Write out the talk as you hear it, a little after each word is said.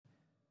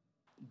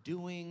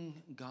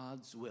doing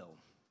God's will.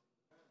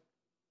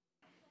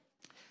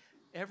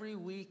 Every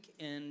week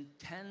in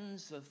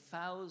tens of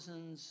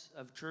thousands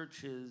of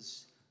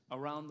churches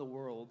around the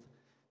world,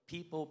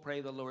 people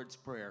pray the Lord's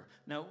Prayer.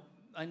 Now,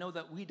 I know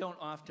that we don't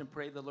often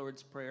pray the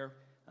Lord's Prayer,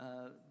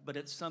 but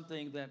it's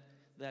something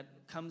that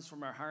comes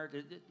from our heart.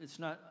 It's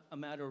not a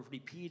matter of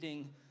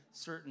repeating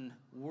certain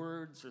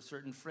words or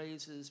certain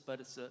phrases, but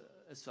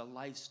it's a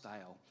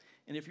lifestyle.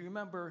 And if you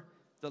remember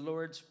the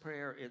Lord's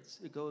Prayer,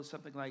 it goes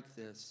something like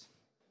this.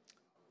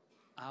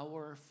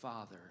 Our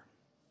Father,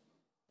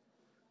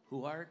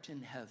 who art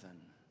in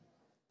heaven,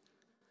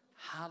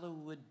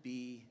 hallowed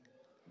be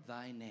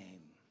thy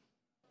name.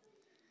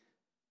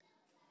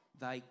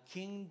 Thy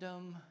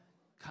kingdom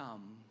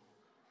come,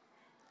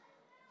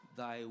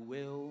 thy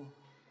will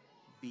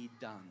be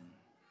done.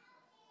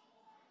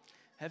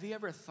 Have you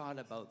ever thought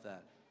about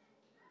that?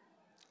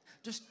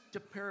 Just to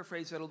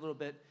paraphrase that a little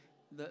bit,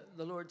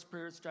 the Lord's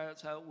Prayer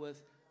starts out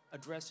with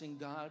addressing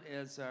God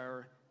as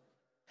our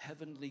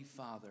Heavenly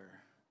Father.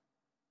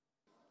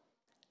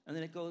 And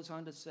then it goes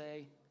on to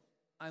say,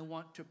 I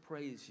want to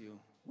praise you,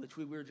 which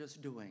we were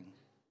just doing.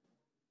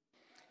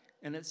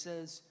 And it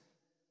says,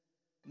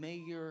 may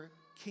your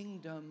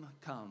kingdom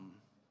come.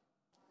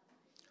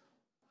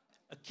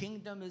 A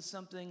kingdom is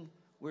something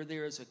where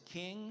there is a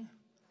king,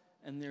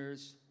 and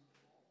there's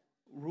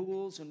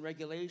rules and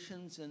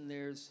regulations, and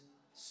there's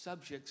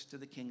subjects to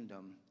the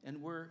kingdom.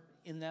 And we're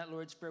in that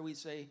Lord's Prayer, we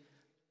say,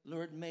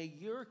 Lord, may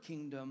your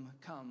kingdom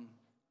come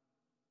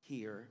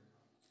here,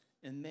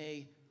 and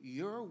may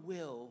your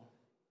will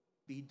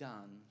be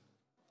done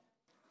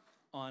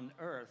on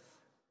earth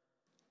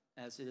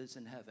as it is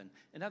in heaven.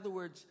 In other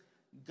words,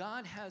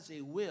 God has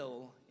a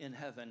will in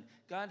heaven.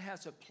 God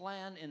has a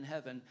plan in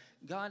heaven.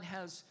 God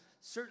has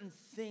certain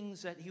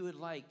things that he would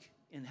like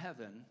in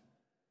heaven,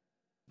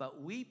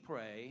 but we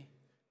pray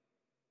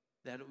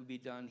that it would be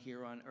done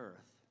here on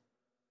earth.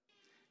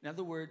 In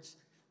other words,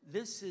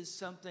 this is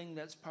something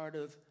that's part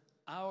of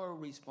our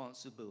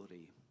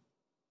responsibility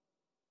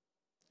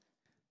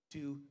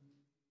to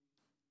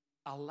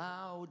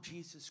allow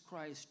Jesus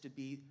Christ to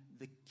be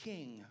the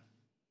king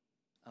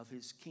of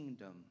his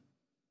kingdom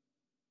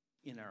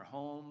in our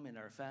home, in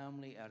our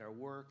family, at our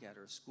work, at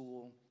our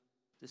school,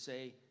 to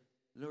say,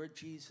 Lord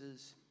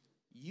Jesus,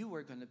 you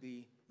are going to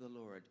be the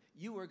Lord.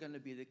 You are going to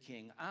be the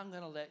king. I'm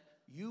going to let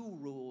you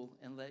rule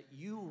and let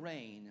you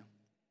reign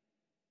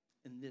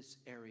in this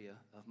area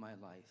of my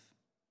life.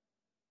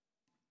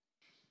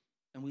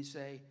 And we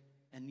say,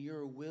 and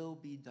your will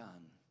be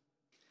done.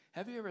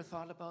 Have you ever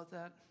thought about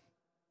that?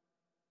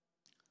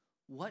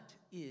 What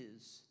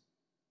is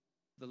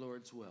the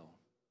Lord's will?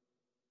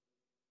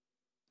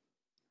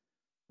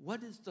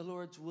 What is the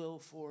Lord's will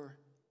for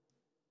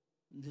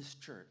this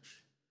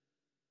church?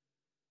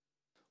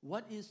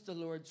 What is the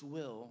Lord's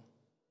will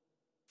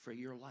for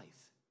your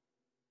life?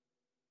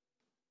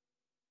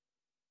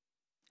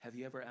 Have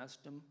you ever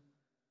asked him,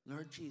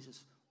 Lord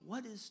Jesus,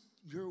 what is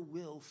your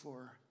will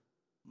for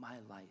my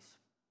life?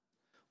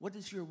 What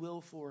is your will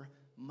for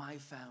my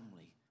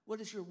family? What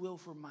is your will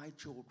for my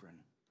children?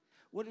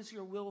 What is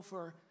your will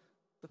for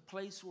the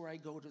place where I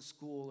go to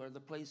school or the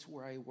place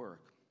where I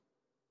work?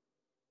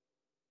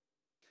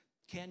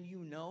 Can you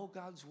know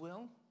God's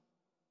will?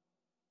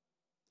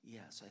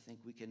 Yes, I think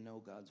we can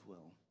know God's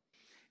will.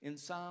 In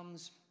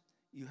Psalms,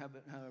 you have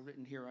it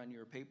written here on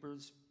your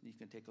papers. You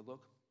can take a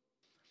look.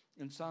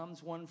 In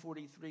Psalms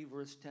 143,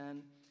 verse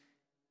 10,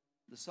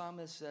 the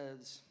psalmist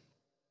says,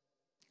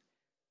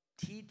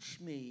 teach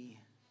me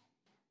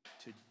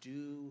to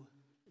do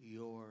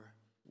your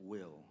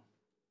will,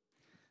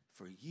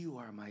 for you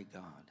are my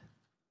God.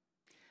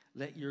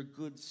 Let your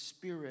good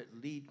spirit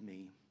lead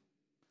me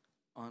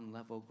on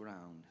level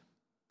ground.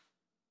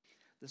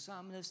 The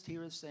psalmist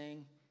here is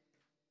saying,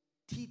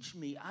 teach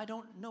me. I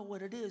don't know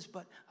what it is,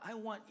 but I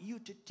want you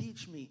to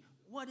teach me.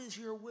 What is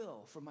your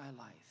will for my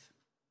life?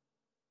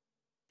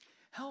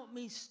 Help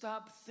me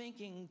stop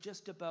thinking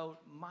just about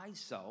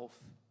myself.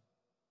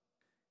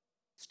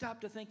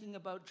 Stop to thinking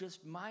about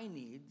just my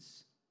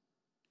needs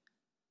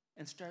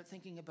and start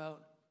thinking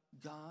about,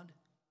 God,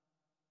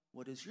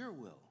 what is your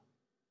will?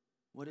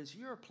 What is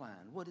your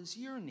plan? What is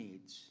your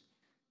needs?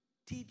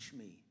 Teach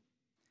me.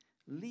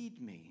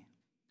 Lead me.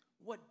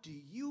 What do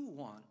you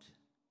want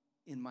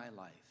in my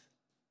life?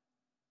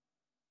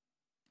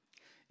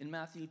 In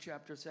Matthew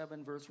chapter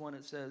 7, verse 1,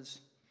 it says,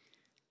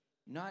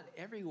 not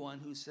everyone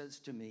who says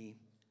to me,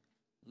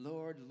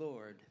 Lord,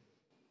 Lord,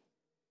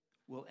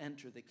 will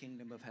enter the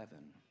kingdom of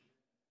heaven,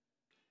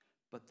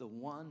 but the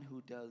one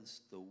who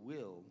does the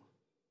will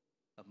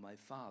of my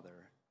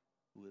Father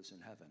who is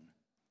in heaven.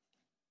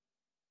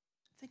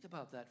 Think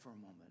about that for a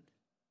moment.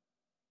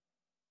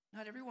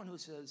 Not everyone who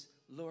says,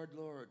 Lord,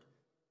 Lord,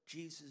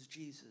 Jesus,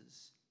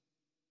 Jesus,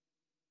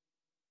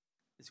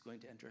 is going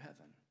to enter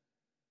heaven,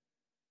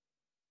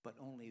 but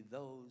only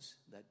those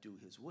that do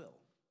his will.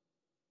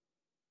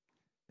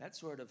 That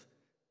sort of,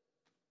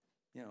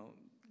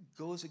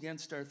 goes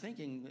against our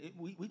thinking.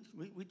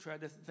 We try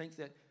to think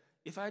that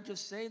if I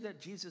just say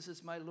that Jesus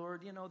is my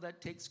Lord,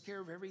 that takes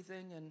care of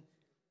everything. And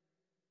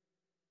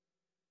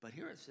But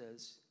here it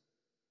says,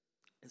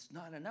 it's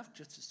not enough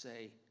just to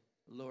say,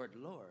 Lord,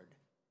 Lord.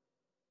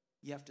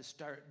 You have to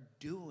start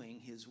doing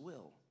his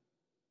will.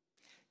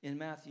 In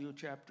Matthew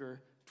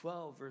chapter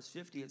 12, verse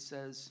 50, it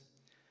says,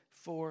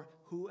 for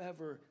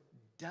whoever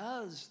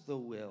does the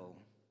will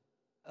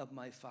of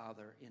my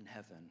Father in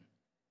heaven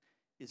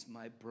is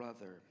my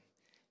brother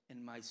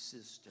and my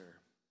sister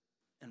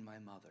and my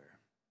mother.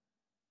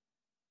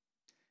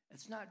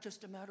 It's not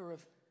just a matter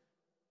of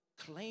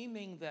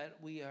claiming that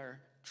we are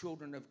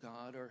children of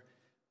God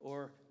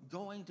or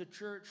going to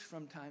church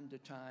from time to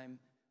time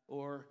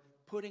or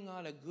putting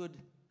on a good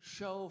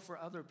show for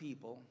other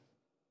people,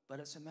 but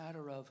it's a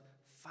matter of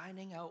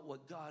finding out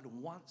what God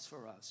wants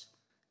for us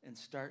and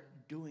start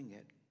doing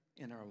it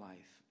in our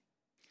life.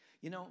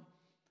 You know,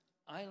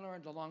 I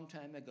learned a long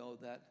time ago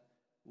that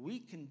we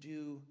can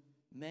do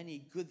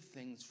many good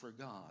things for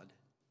God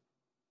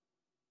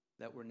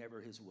that were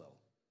never his will.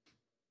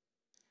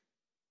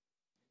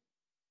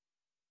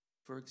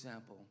 For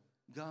example,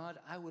 God,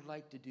 I would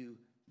like to do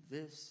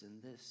this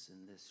and this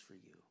and this for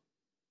you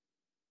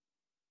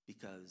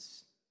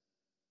because,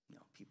 you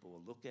know, people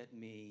will look at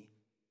me,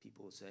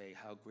 people will say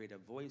how great a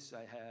voice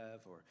I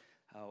have or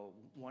how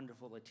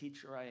wonderful a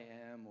teacher I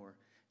am or,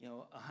 you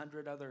know,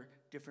 100 other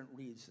different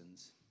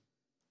reasons.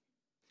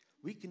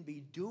 We can be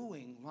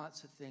doing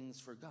lots of things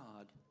for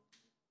God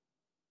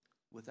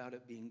without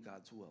it being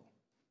God's will.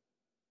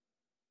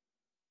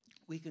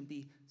 We can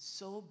be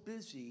so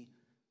busy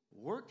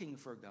working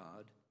for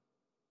God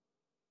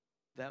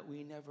that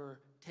we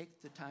never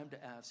take the time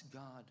to ask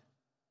God,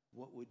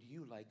 what would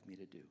you like me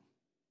to do?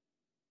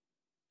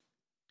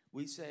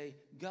 We say,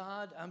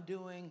 God, I'm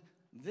doing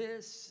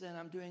this, and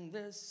I'm doing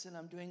this, and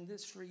I'm doing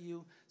this for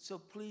you, so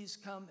please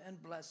come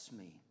and bless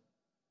me.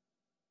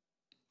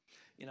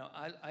 You know,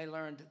 I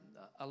learned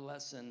a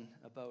lesson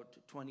about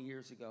 20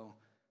 years ago,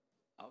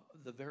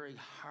 the very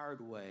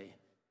hard way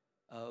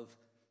of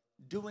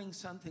doing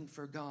something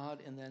for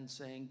God and then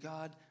saying,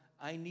 God,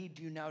 I need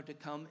you now to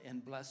come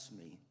and bless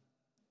me.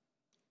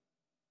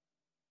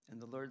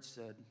 And the Lord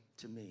said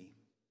to me,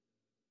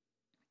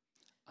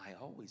 I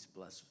always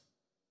bless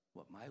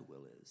what my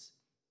will is.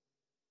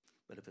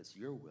 But if it's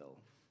your will,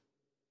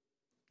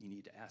 you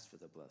need to ask for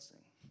the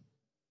blessing.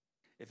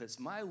 If it's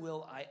my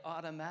will, I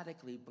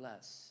automatically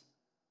bless.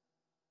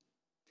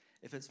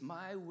 If it's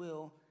my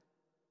will,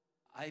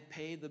 I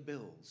pay the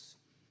bills.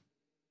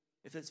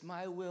 If it's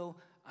my will,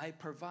 I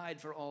provide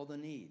for all the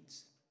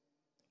needs.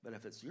 But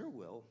if it's your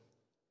will,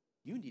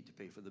 you need to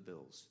pay for the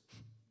bills.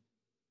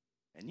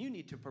 And you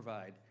need to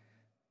provide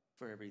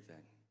for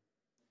everything.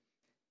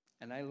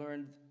 And I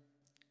learned,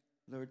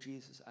 Lord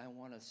Jesus, I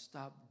want to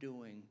stop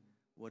doing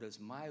what is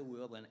my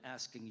will and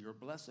asking your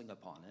blessing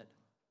upon it.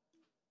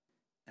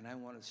 And I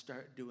want to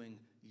start doing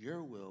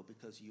your will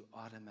because you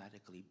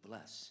automatically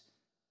bless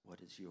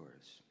what is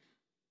yours.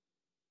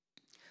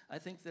 I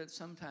think that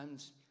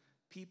sometimes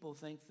people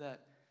think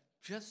that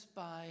just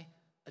by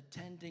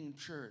attending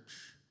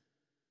church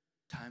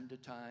time to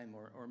time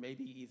or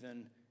maybe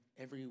even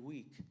every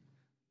week,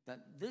 that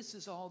this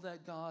is all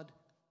that God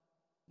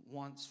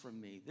wants from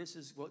me. This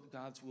is what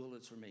God's will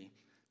is for me.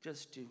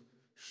 Just to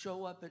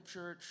show up at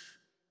church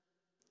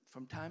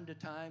from time to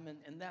time,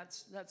 and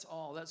that's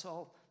all. That's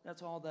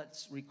all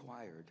that's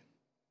required.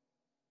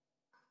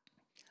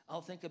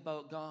 I'll think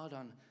about God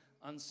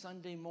on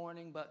Sunday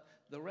morning, but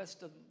the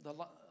rest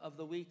of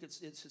the week, it's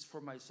just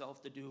for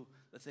myself to do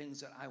the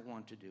things that I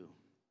want to do.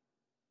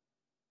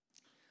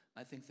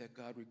 I think that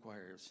God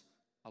requires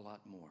a lot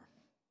more.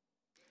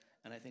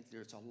 And I think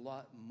there's a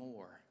lot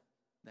more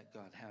that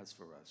God has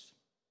for us.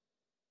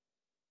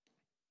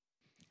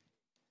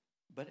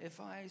 But if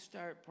I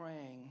start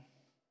praying,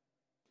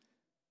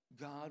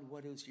 God,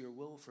 what is your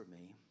will for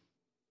me?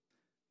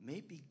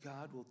 Maybe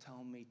God will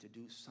tell me to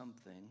do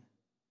something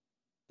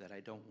that I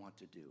don't want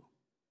to do.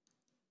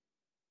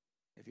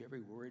 Have you ever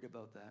worried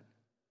about that?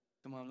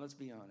 Come on, let's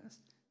be honest.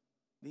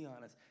 Be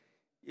honest.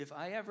 If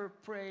I ever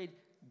prayed,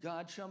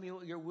 God, show me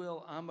what your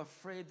will, I'm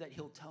afraid that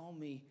he'll tell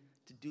me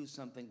to do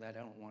something that I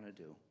don't want to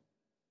do.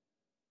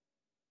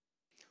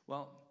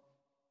 Well,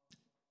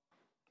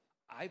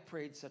 I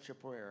prayed such a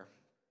prayer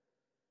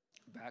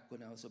back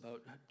when I was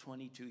about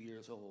 22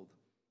 years old.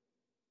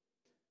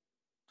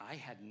 I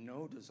had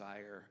no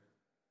desire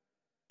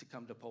to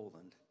come to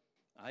Poland.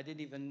 I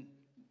didn't even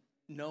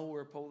know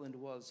where Poland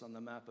was on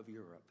the map of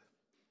Europe.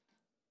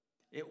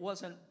 It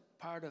wasn't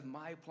part of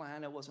my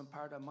plan, it wasn't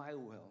part of my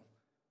will,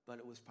 but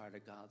it was part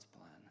of God's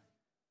plan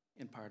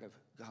and part of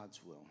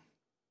God's will.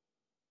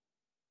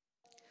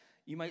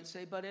 You might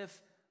say, but if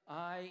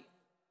I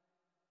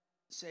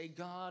say,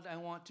 God, I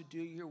want to do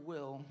your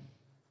will,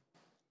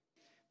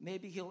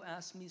 maybe he'll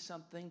ask me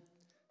something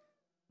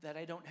that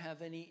I don't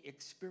have any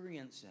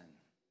experience in.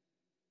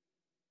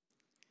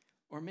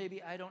 Or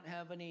maybe I don't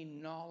have any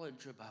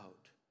knowledge about.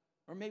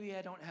 Or maybe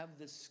I don't have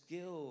the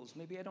skills.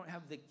 Maybe I don't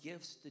have the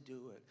gifts to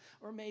do it.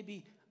 Or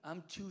maybe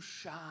I'm too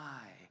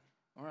shy.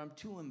 Or I'm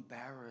too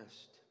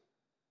embarrassed.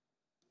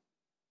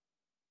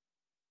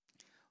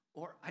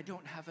 Or I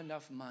don't have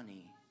enough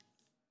money.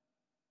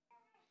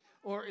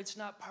 Or it's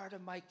not part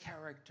of my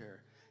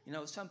character. You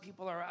know, some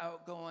people are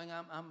outgoing.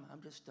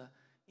 I'm just an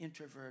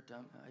introvert.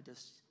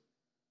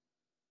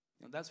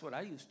 That's what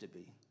I used to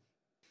be.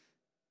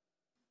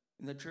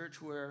 In the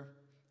church where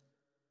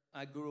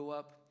I grew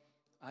up,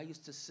 I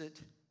used to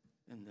sit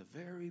in the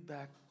very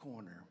back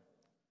corner,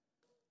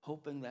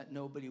 hoping that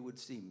nobody would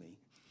see me.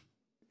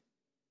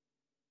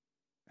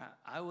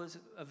 I was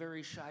a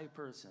very shy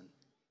person.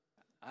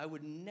 I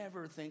would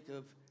never think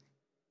of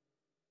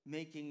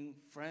making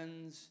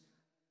friends,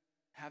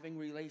 having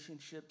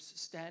relationships,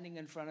 standing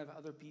in front of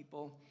other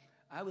people.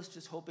 I was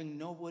just hoping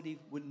nobody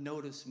would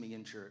notice me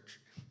in church.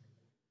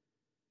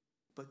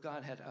 But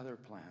God had other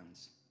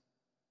plans.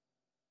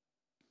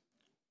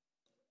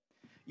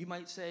 You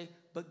might say,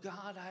 but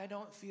God, I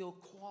don't feel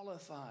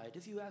qualified.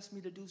 If you ask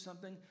me to do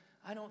something,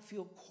 I don't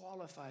feel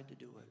qualified to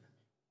do it.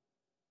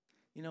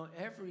 You know,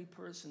 every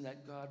person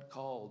that God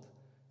called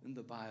in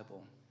the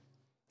Bible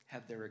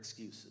had their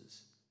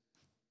excuses.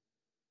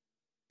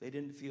 They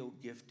didn't feel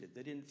gifted.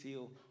 They didn't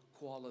feel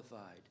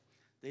qualified.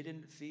 They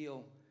didn't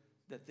feel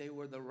that they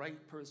were the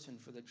right person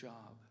for the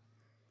job.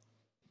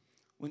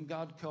 When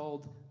God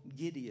called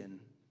Gideon,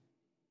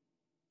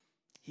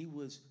 he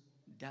was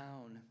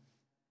down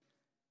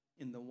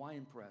in the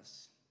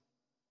winepress,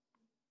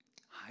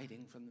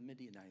 hiding from the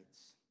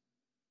Midianites.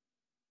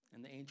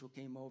 And the angel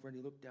came over and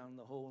he looked down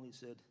the hole and he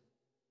said,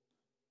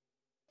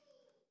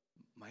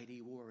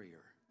 mighty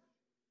warrior.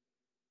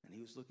 And he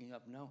was looking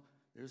up. No,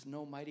 there's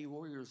no mighty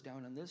warriors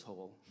down in this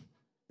hole.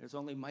 There's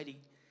only mighty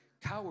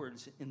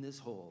cowards in this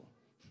hole.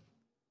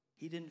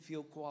 He didn't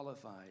feel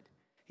qualified.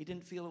 He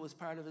didn't feel it was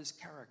part of his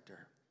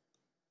character.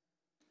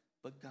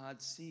 But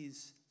God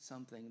sees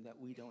something that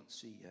we don't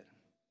see yet.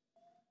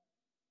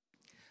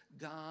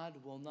 God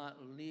will not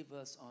leave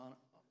us on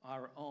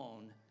our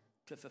own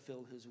to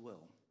fulfill his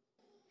will.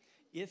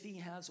 If he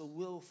has a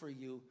will for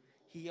you,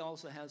 he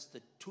also has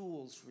the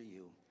tools for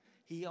you.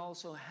 He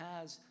also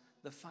has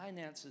the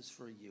finances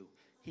for you.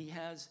 He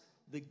has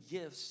the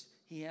gifts.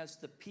 He has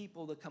the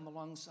people that come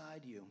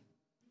alongside you.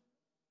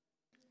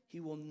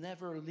 He will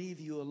never leave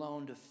you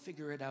alone to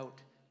figure it out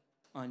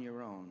on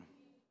your own.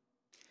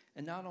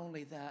 And not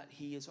only that,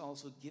 he is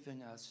also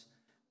giving us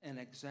an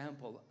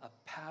example, a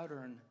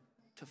pattern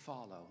to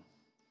follow.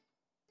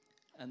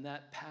 And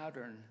that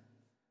pattern,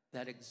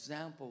 that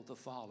example to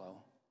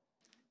follow,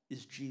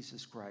 is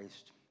Jesus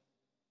Christ.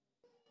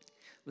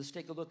 Let's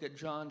take a look at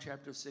John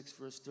chapter 6,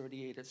 verse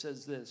 38. It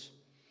says this.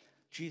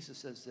 Jesus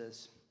says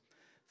this,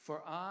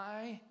 "For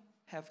I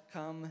have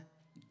come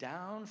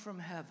down from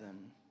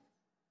heaven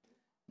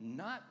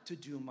not to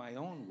do my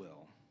own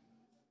will,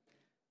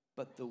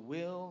 but the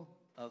will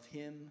of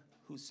him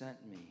who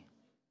sent me."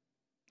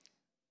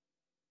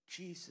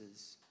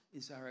 Jesus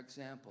is our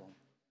example.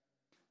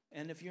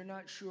 And if you're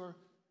not sure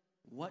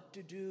what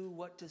to do,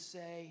 what to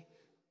say,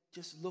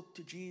 just look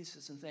to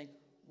Jesus and think,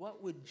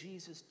 what would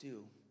Jesus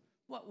do?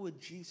 What would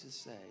Jesus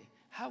say?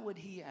 How would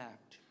he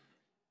act?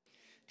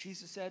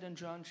 Jesus said in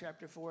John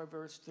chapter 4,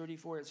 verse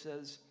 34, it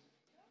says,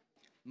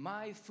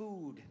 "My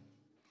food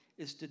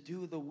is to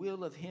do the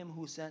will of him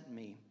who sent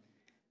me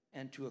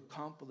and to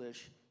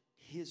accomplish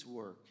his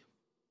work."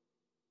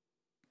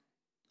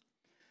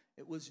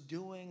 It was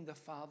doing the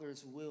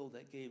Father's will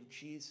that gave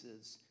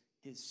Jesus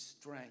his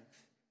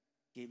strength,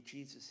 gave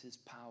Jesus his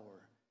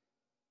power,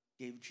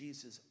 gave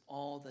Jesus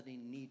all that he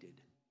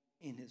needed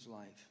in his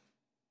life.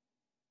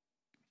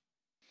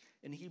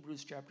 In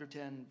Hebrews chapter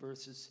 10,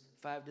 verses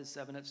 5 to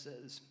 7, it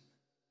says,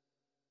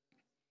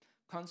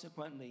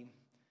 "Consequently,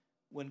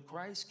 when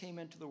Christ came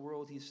into the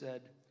world, he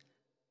said,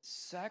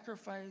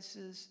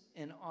 'Sacrifices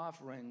and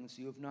offerings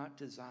you have not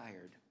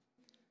desired,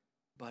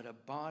 but a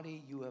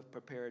body you have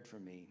prepared for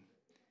me.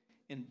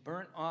 In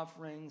burnt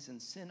offerings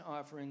and sin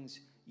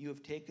offerings you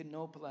have taken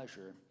no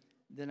pleasure.'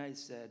 Then I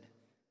said,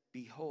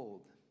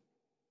 'Behold,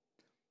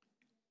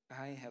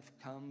 I have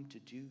come to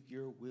do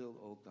your will,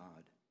 O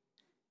God,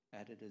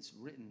 as it is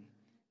written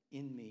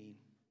in me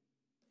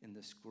in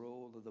the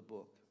scroll of the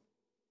book.'"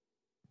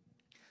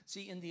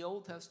 See, in the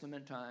Old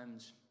Testament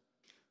times,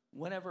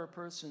 whenever a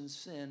person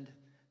sinned,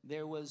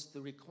 there was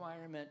the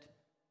requirement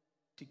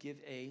to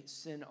give a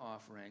sin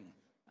offering,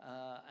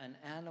 an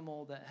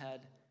animal that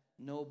had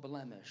no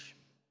blemish.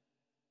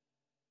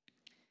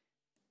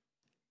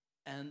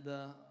 And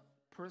the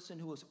person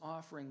who was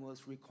offering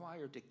was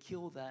required to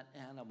kill that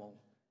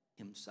animal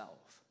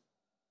himself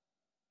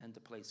and to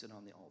place it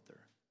on the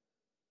altar.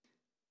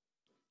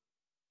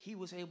 He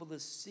was able to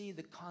see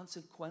the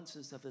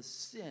consequences of his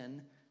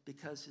sin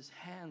because his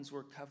hands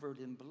were covered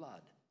in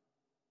blood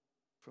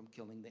from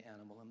killing the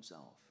animal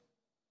himself.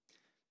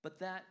 But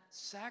that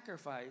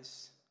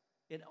sacrifice,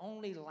 it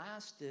only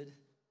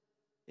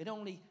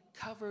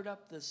covered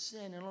up the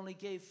sin, it only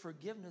gave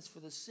forgiveness for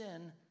the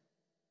sin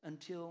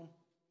until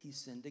he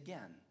sinned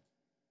again,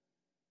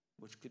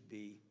 which could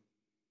be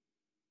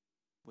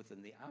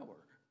within the hour,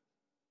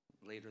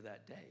 later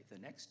that day, the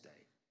next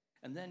day.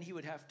 And then he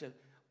would have to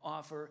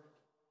offer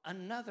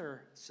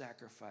another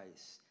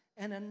sacrifice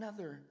and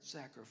another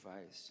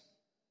sacrifice.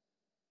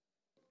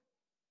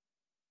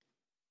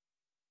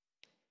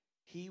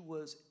 He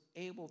was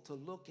able to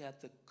look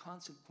at the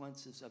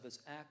consequences of his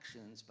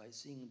actions by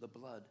seeing the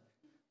blood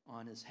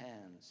on his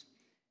hands.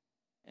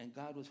 And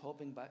God was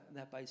hoping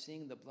that by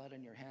seeing the blood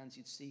on your hands,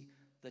 you'd see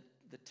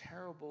the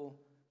terrible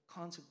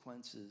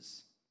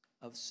consequences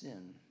of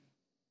sin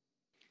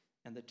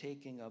and the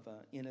taking of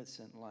an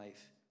innocent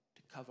life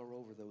to cover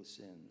over those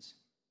sins.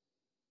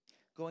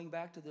 Going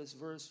back to this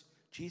verse,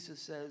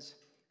 Jesus says,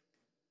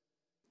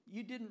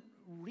 you didn't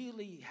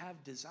really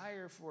have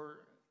desire for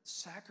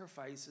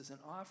sacrifices and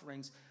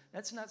offerings.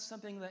 That's not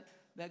something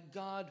that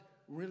God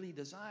really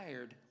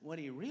desired. What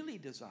he really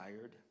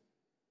desired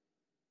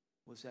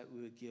was that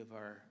we would give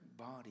our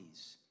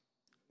bodies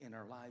and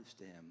our lives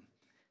to him.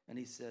 And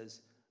he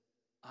says,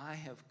 I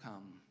have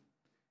come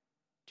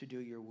to do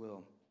your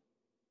will.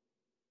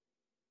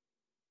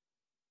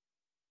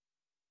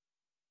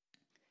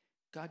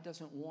 God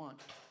doesn't want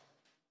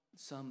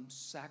some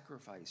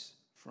sacrifice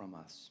from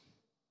us.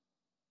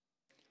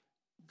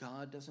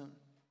 God doesn't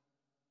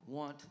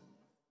want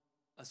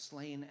a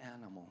slain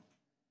animal.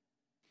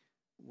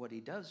 What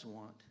he does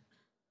want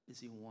is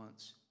he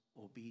wants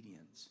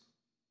obedience.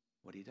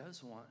 What he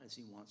does want is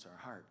he wants our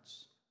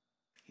hearts.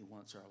 He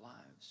wants our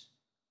lives.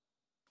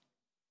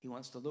 He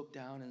wants to look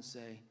down and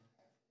say,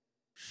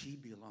 she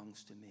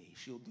belongs to me.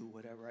 She'll do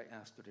whatever I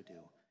ask her to do.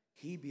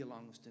 He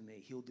belongs to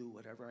me. He'll do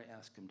whatever I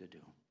ask him to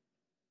do.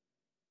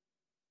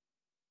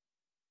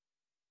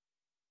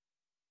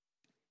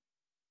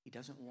 He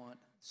doesn't want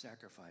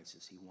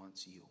sacrifices. He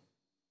wants you.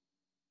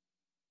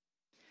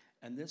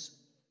 And this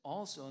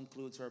also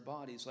includes our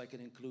bodies like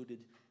it included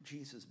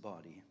Jesus'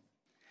 body.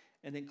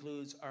 It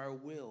includes our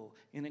will.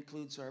 It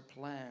includes our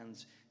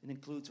plans. It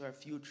includes our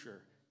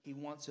future. He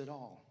wants it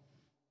all.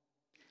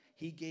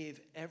 He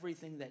gave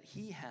everything that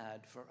he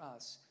had for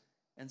us.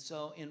 And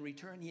so in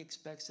return, he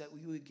expects that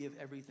we would give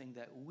everything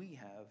that we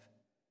have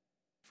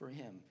for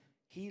him.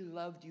 He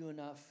loved you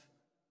enough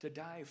to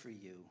die for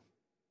you.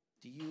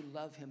 Do you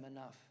love him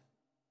enough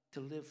to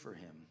live for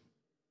him?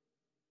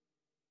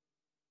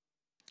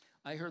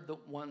 I heard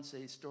once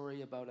a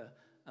story about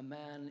a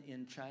man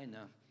in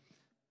China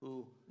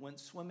who went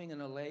swimming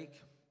in a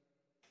lake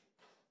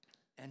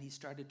and he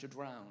started to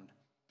drown.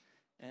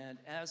 And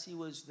as he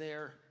was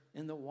there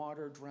in the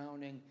water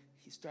drowning,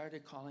 he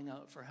started calling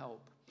out for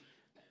help.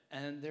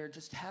 And there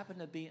just happened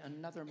to be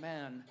another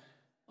man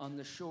on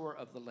the shore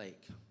of the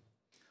lake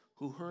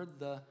who heard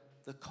the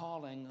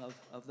calling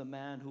of the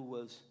man who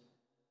was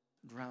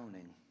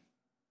drowning.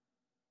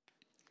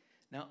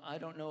 Now, I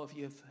don't know if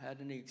you've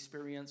had any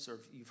experience or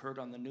if you've heard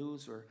on the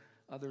news or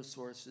other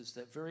sources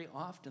that very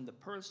often the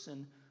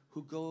person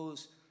who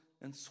goes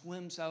and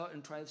swims out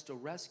and tries to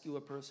rescue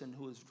a person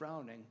who is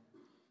drowning,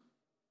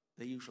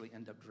 they usually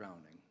end up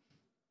drowning.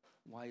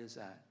 Why is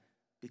that?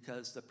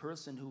 Because the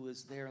person who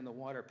is there in the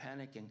water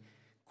panicking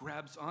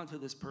grabs onto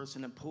this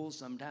person and pulls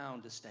them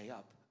down to stay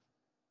up.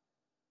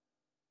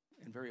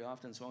 And very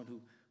often someone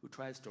who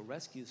tries to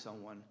rescue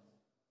someone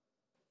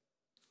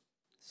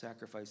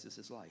sacrifices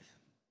his life.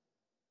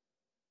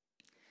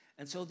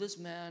 And so this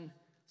man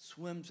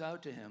swims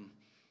out to him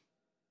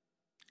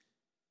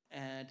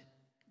and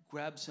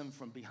grabs him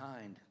from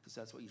behind, because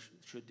that's what you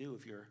should do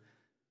if you're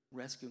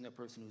rescuing a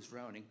person who's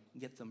drowning.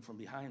 Get them from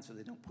behind so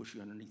they don't push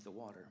you underneath the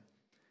water.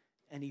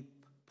 And he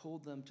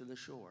pulled them to the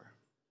shore.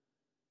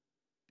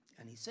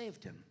 And he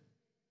saved him.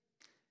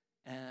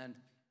 And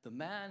the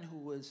man who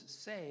was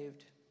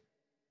saved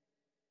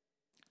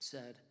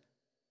said,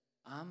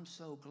 I'm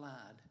so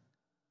glad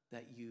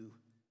that you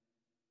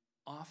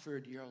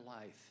offered your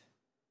life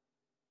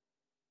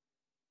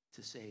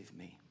to save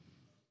me.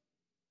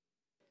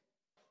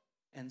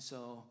 And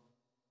so,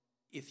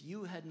 if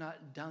you had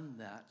not done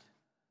that,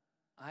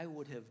 I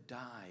would have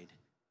died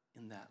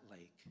in that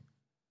lake.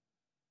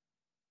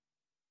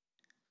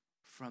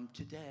 From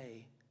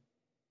today,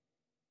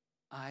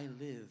 I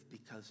live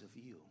because of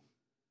you.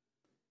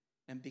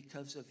 And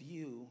because of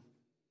you,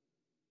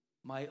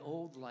 my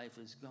old life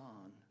is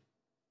gone.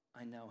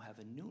 I now have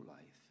a new life.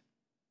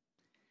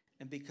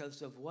 And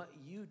because of what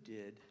you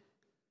did,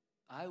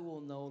 I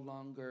will no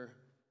longer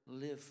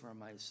live for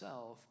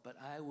myself, but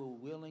I will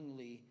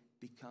willingly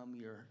become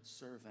your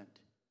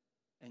servant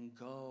and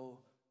go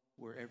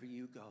wherever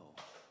you go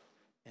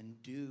and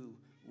do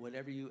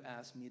whatever you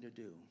ask me to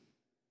do.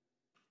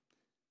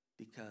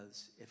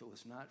 Because if it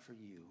was not for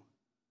you,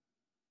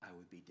 I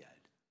would be dead.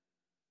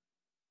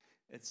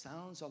 It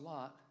sounds a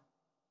lot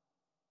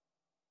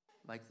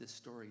like this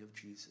story of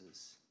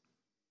Jesus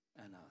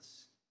and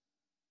us,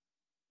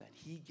 that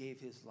he gave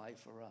his life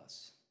for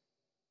us.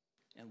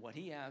 And what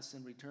he asks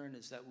in return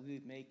is that we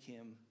would make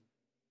him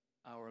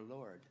our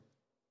Lord,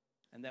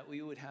 and that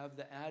we would have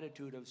the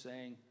attitude of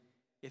saying,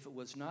 if it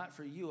was not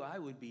for you, I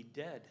would be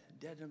dead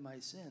in my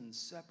sins,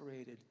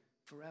 separated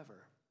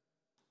forever.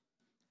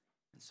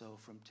 And so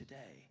from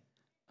today,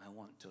 I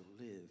want to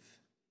live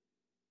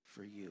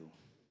for you.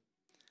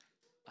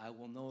 I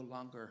will no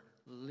longer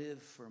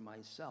live for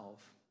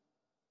myself.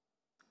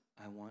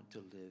 I want to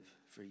live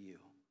for you.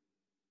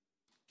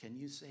 Can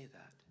you say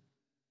that?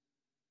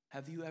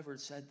 Have you ever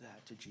said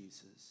that to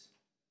Jesus?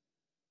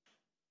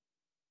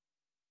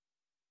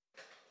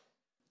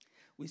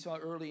 We saw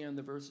earlier in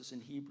the verses in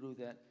Hebrew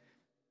that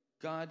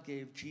God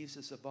gave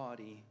Jesus a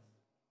body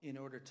in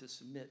order to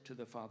submit to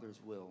the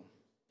Father's will.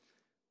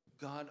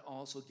 God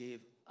also gave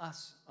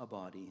us a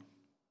body.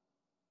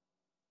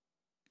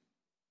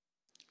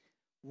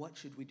 What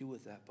should we do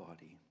with that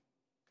body?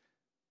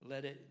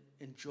 Let it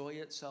enjoy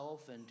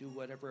itself and do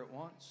whatever it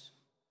wants?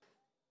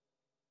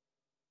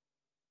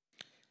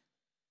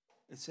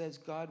 It says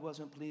God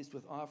wasn't pleased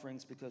with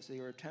offerings because they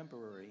were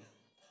temporary.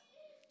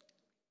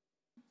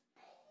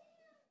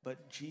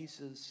 But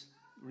Jesus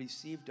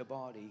received a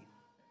body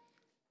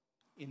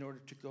in order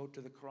to go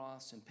to the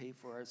cross and pay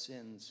for our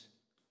sins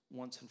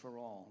once and for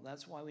all.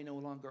 That's why we no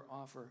longer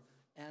offer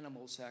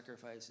animal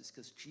sacrifices,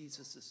 because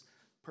Jesus'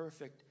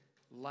 perfect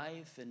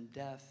life and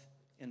death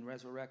and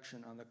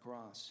resurrection on the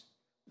cross.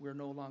 We're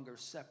no longer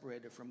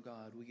separated from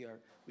God.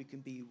 We can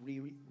be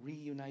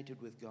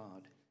reunited with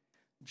God.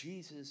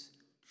 Jesus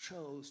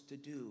chose to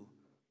do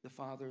the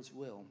Father's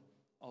will,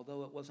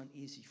 although it wasn't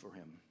easy for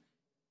him.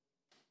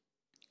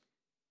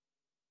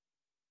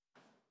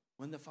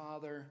 When the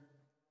Father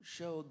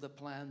showed the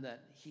plan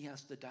that he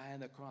has to die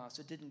on the cross,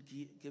 it didn't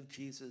give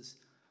Jesus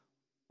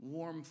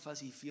warm,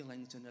 fuzzy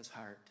feelings in his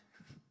heart.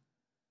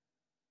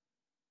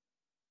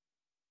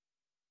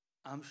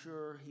 I'm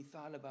sure he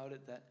thought about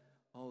it that,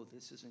 oh,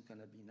 this isn't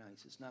going to be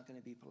nice. It's not going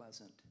to be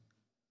pleasant.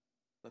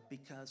 But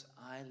because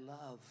I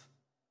love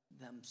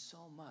them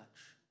so much,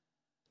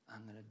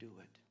 I'm going to do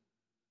it.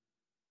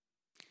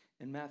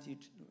 In Matthew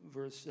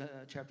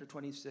chapter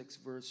 26,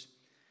 verse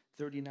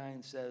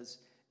 39 says,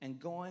 and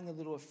going a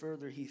little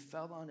further, he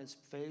fell on his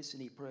face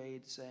and he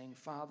prayed, saying,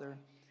 Father,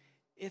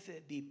 if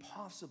it be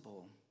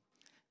possible,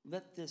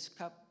 let this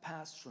cup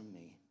pass from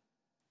me.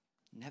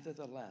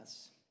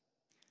 Nevertheless,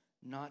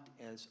 not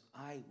as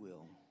I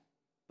will,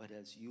 but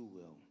as you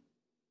will.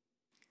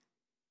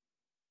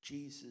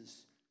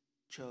 Jesus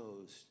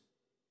chose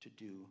to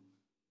do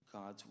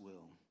God's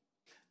will.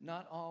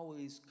 Not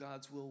always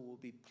God's will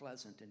be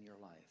pleasant in your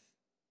life,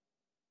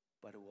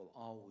 but it will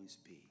always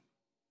be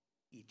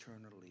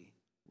eternally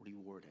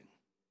rewarding.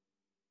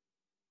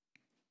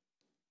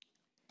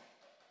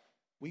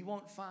 We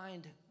won't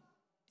find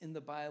in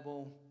the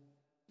Bible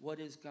what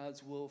is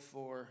God's will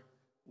for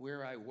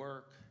where I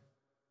work,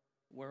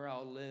 where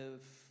I'll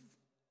live,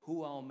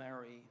 who I'll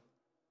marry,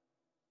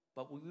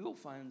 but we will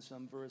find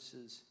some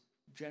verses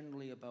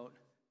generally about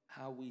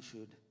how we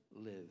should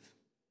live.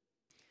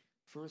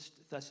 1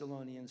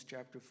 Thessalonians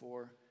chapter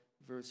 4,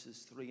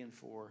 verses 3 and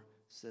 4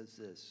 says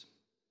this.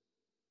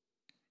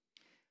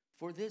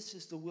 For this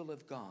is the will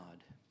of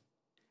God,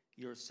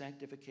 your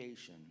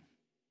sanctification,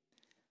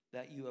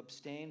 that you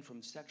abstain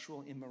from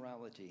sexual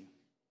immorality,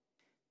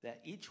 that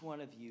each one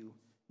of you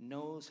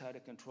knows how to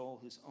control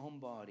his own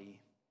body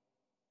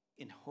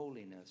in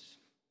holiness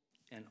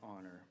and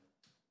honor.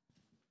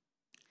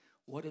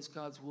 What is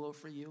God's will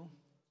for you?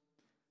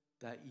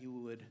 That you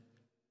would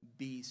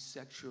be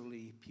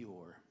sexually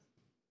pure.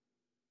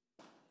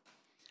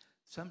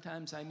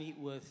 Sometimes I meet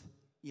with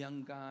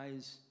young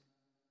guys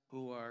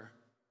who are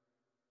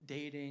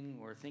dating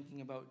or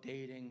thinking about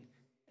dating,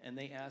 and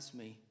they ask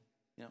me,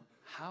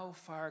 how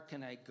far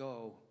can I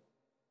go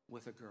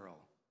with a girl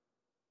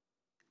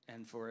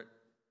and for it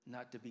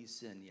not to be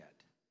sin yet?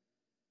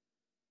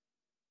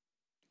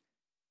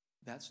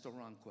 That's the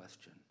wrong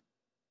question.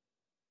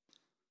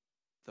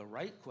 The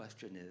right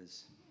question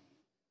is,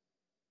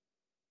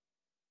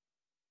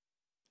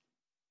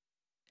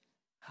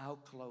 how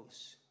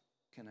close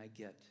can I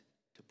get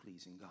to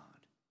pleasing God?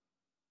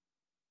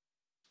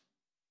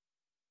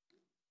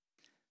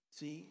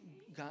 See,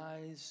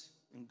 guys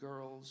and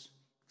girls,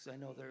 because I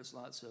know there's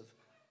lots of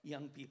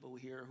young people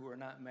here who are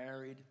not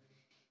married,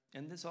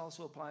 and this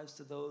also applies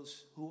to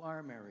those who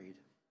are married.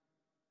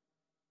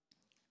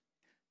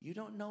 You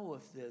don't know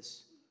if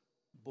this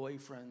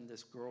boyfriend,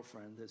 this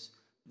girlfriend,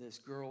 this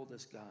girl,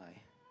 this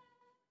guy,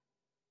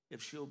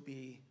 if she'll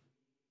be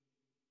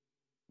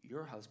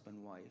your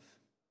husband, wife,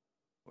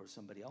 or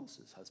somebody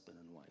else's husband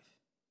and wife.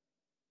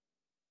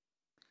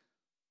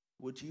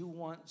 Would you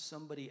want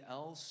somebody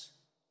else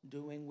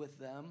doing with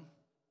them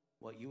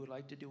what you would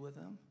like to do with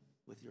them,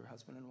 with your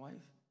husband and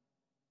wife?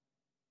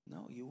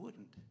 No, you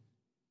wouldn't,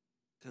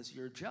 because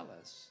you're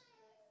jealous.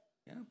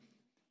 Yeah,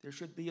 there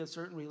should be a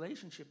certain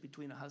relationship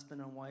between a husband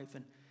and wife,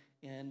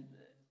 and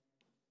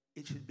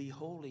it should be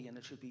holy and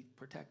it should be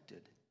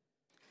protected.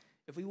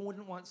 If we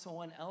wouldn't want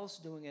someone else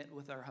doing it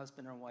with our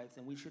husband or wife,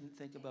 then we shouldn't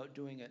think about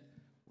doing it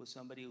with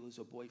somebody who's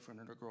a boyfriend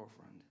or a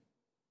girlfriend.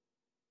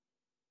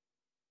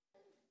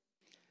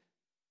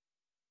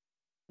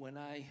 When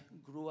I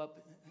grew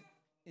up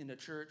in a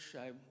church,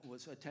 I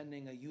was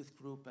attending a youth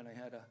group, and I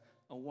had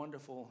a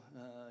wonderful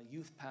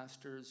youth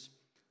pastors,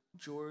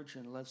 George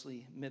and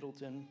Leslie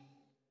Middleton.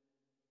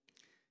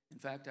 In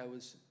fact, I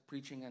was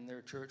preaching in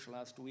their church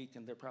last week,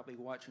 and they're probably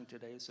watching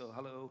today, so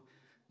hello,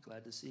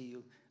 glad to see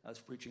you. I was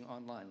preaching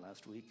online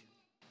last week.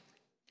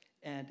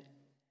 And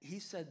he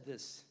said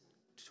this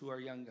to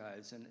our young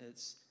guys, and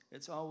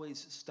it's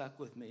always stuck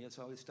with me. It's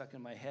always stuck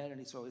in my head,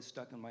 and it's always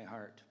stuck in my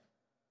heart.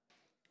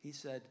 He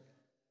said,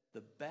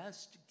 the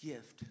best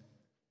gift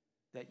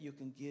that you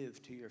can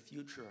give to your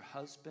future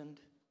husband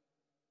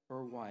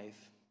or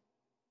wife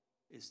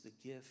is the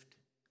gift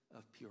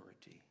of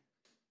purity.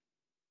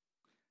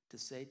 To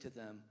say to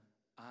them,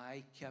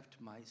 I kept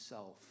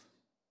myself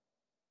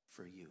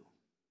for you.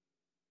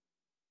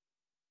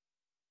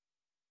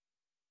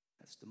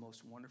 That's the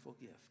most wonderful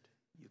gift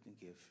you can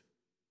give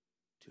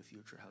to a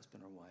future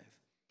husband or wife.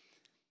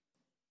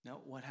 Now,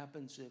 what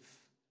happens if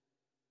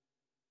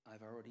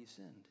I've already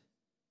sinned?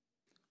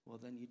 Well,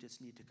 then you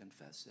just need to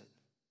confess it,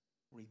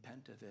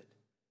 repent of it,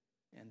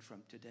 and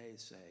from today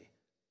say,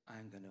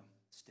 I'm going to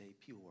stay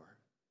pure.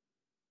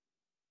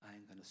 I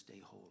am going to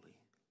stay holy.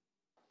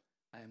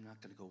 I am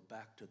not going to go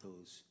back to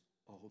those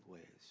old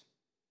ways.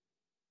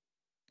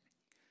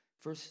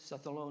 1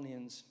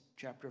 Thessalonians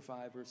chapter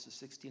 5, verses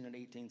 16 and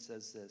 18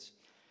 says this,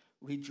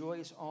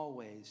 rejoice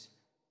always,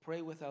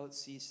 pray without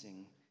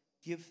ceasing,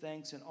 give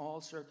thanks in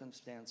all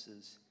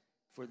circumstances,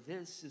 for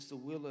this is the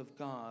will of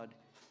God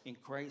in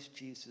Christ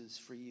Jesus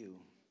for you.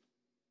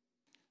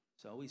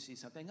 So we see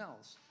something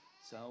else.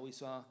 So we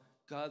saw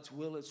God's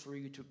will is for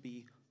you to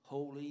be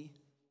holy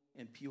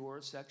and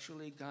pure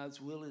sexually.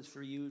 God's will is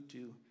for you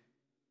to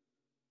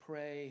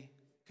pray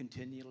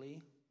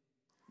continually,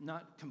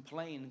 not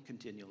complain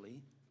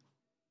continually,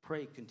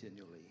 pray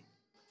continually,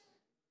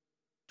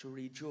 to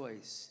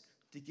rejoice,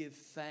 to give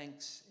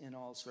thanks in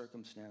all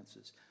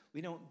circumstances.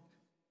 We don't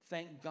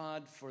thank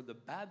God for the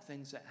bad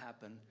things that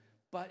happen,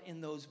 but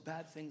in those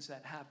bad things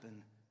that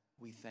happen,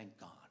 we thank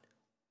God.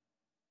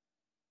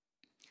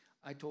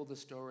 I told the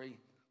story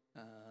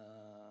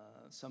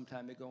some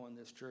time ago in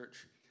this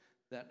church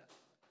that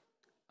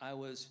I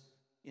was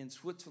in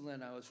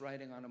Switzerland. I was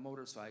riding on a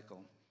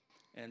motorcycle,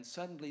 and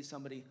suddenly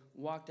somebody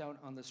walked out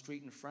on the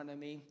street in front of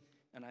me,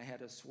 and I had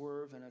to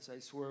swerve, and as I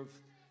swerved,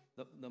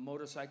 the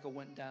motorcycle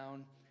went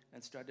down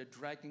and started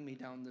dragging me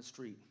down the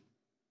street.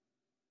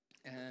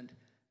 And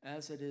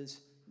as it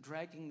is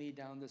dragging me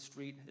down the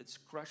street, it's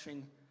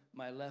crushing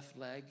my left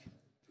leg.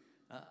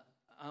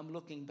 I'm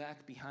looking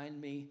back behind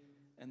me,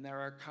 and there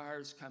are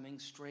cars coming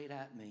straight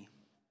at me.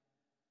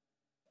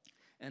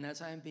 And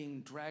as I'm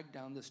being dragged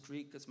down the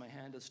street, because my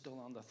hand is still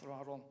on the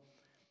throttle,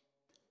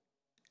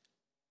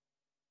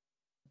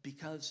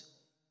 because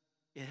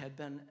it had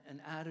been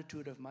an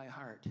attitude of my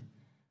heart,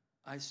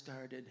 I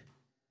started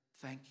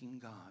thanking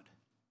God.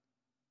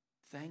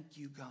 Thank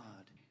you,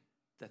 God,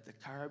 that the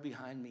car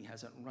behind me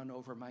hasn't run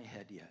over my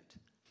head yet.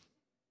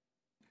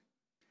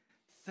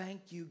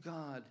 Thank you,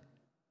 God,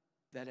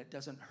 that it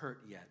doesn't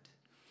hurt yet.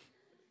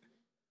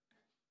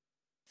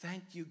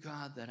 Thank you,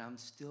 God, that I'm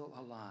still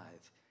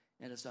alive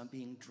and as I'm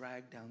being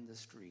dragged down the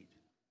street.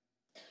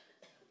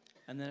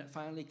 And then it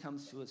finally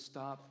comes to a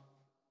stop.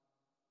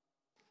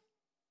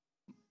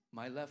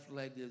 My left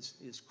leg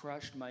is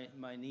crushed.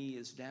 My knee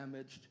is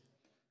damaged.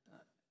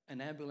 An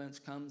ambulance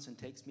comes and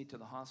takes me to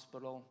the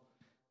hospital,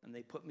 and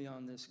they put me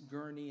on this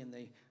gurney, and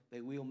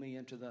they wheel me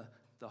into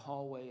the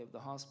hallway of the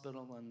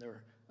hospital, and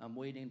I'm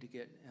waiting to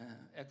get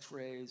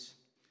x-rays.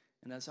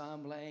 And as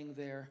I'm laying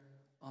there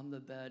on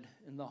the bed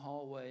in the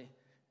hallway,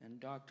 and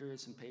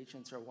doctors and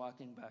patients are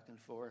walking back and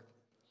forth,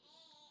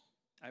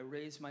 I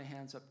raise my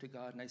hands up to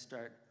God, and I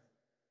start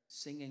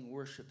singing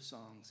worship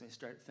songs. I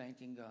start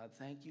thanking God.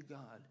 Thank you,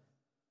 God,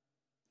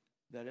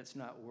 that it's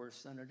not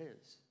worse than it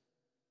is.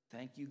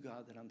 Thank you,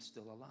 God, that I'm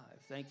still alive.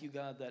 Thank you,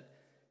 God, that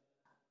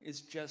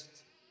it's just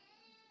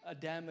a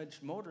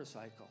damaged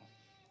motorcycle.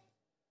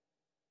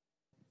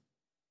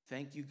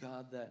 Thank you,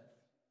 God, that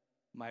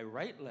my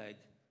right leg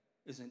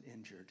isn't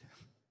injured.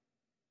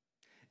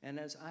 And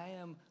as I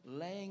am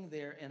laying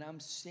there and I'm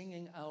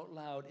singing out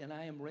loud and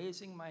I am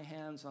raising my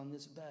hands on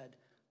this bed,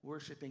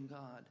 worshiping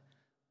God,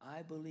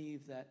 I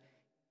believe that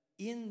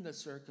in the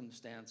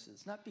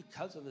circumstances, not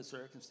because of the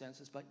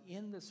circumstances, but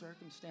in the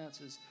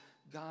circumstances,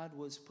 God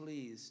was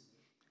pleased.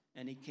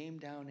 And he came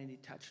down and he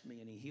touched me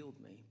and he healed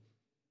me.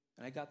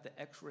 And I got the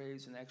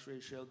x-rays, and the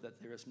x-rays showed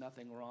that there is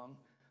nothing wrong,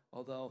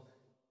 although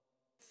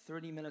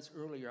 30 minutes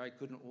earlier I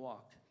couldn't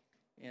walk.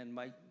 And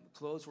my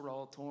clothes were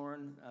all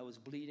torn. I was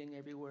bleeding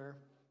everywhere.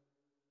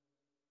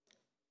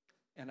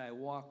 And I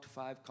walked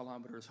 5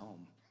 kilometers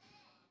home,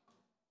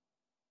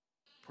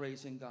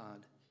 praising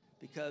God.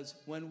 Because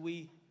when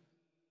we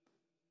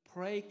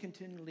pray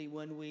continually,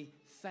 when we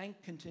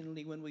thank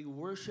continually, when we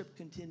worship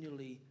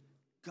continually,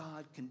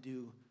 God can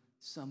do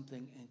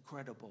something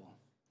incredible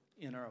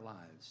in our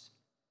lives.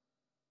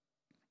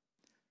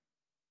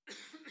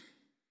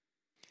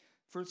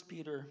 1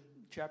 Peter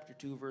chapter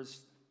 2,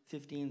 verse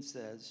 15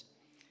 says,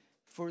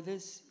 "For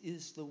this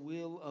is the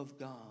will of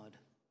God,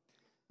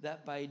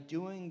 that by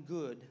doing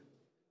good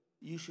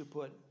you should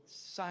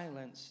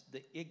silence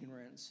the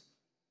ignorance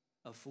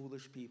of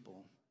foolish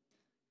people."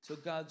 So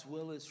God's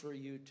will is for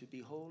you to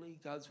be holy.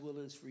 God's will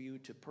is for you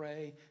to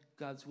pray.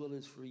 God's will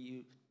is for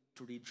you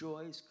to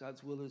rejoice.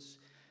 God's will is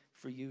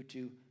for you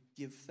to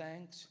give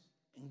thanks.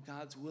 And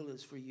God's will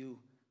is for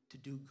you to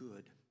do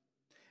good.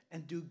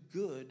 And do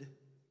good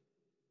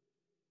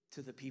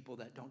to the people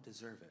that don't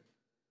deserve it.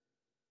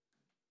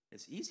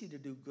 It's easy to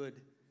do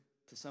good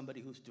to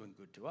somebody who's doing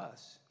good to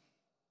us.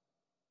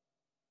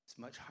 It's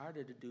much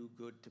harder to do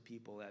good to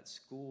people at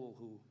school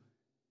who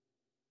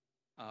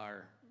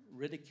are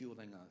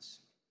ridiculing us,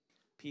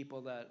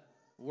 people at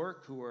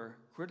work who are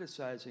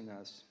criticizing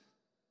us,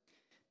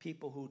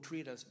 people who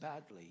treat us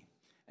badly.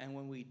 And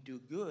when we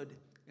do good,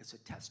 it's a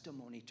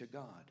testimony to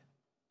God,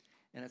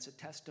 and it's a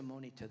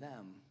testimony to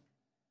them.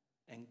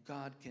 And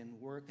God can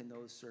work in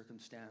those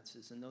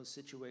circumstances, in those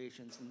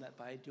situations, and that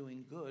by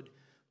doing good,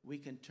 we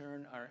can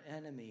turn our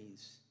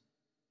enemies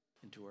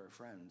into our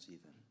friends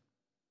even.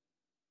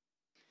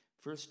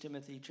 1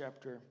 Timothy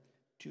chapter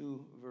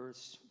 2,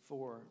 verse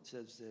 4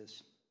 says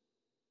this,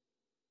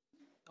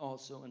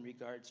 also in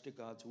regards to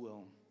God's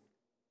will.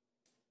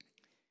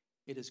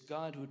 It is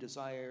God who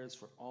desires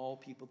for all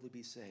people to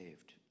be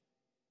saved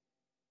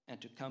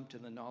and to come to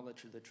the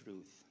knowledge of the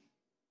truth.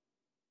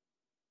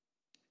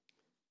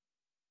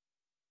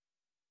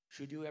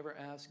 Should you ever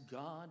ask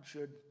God,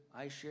 should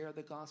I share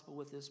the gospel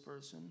with this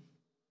person?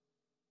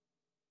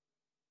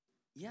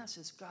 Yes,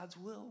 it's God's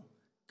will.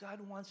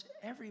 God wants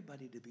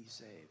everybody to be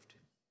saved.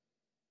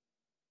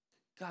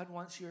 God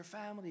wants your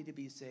family to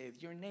be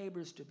saved, your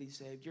neighbors to be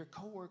saved, your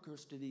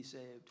coworkers to be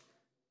saved,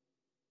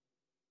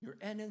 your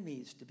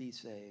enemies to be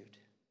saved.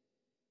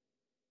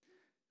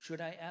 Should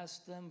I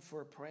ask them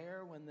for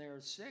prayer when they're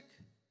sick?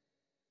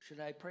 Should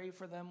I pray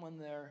for them when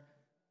they're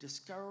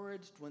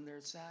discouraged, when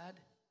they're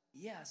sad?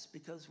 Yes,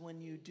 because when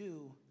you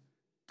do,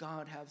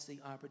 God has the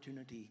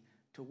opportunity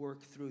to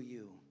work through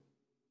you.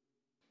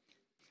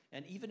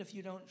 And even if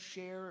you don't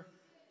share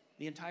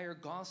the entire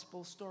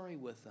gospel story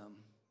with them,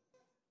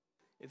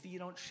 if you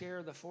don't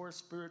share the 4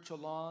 spiritual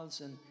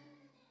laws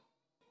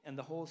and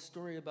the whole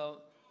story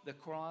about the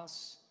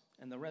cross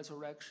and the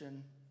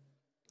resurrection,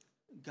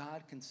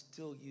 God can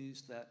still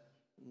use that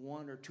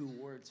 1 or 2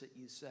 words that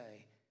you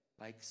say,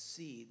 like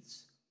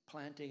seeds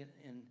planted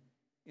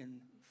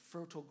in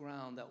fertile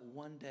ground, that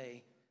one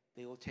day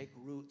they will take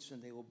roots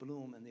and they will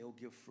bloom and they will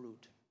give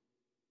fruit.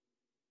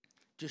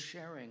 Just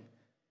sharing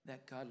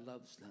that God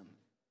loves them,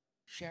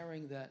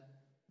 sharing that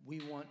we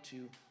want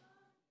to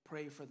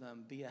pray for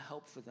them, be a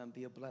help for them,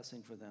 be a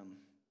blessing for them.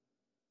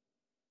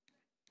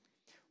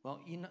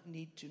 Well, you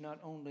need to not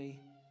only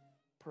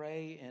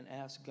pray and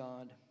ask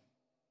God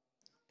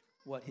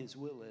what his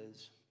will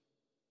is,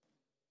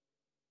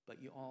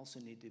 but you also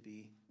need to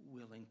be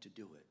willing to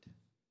do it.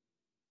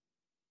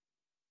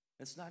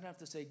 It's not enough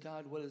to say,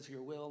 God, what is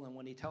your will? And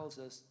when he tells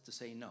us to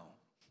say no.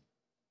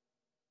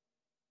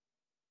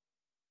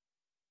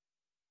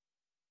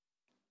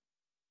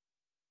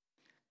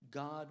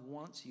 God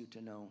wants you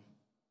to know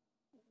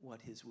what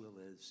his will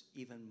is,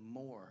 even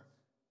more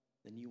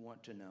than you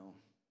want to know.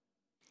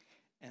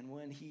 And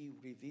when he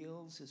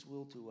reveals his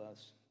will to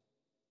us,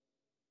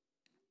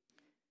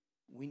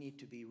 we need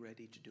to be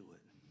ready to do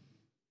it.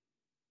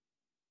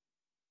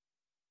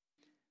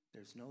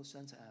 There's no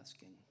sense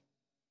asking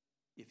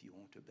if you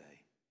won't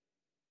obey.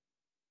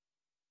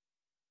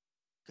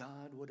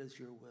 God, what is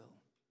your will?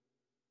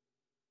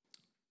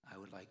 I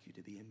would like you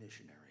to be a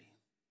missionary.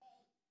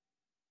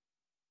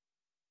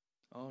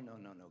 Oh, no,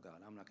 God,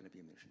 I'm not going to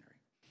be a missionary.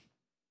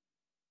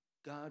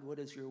 God, what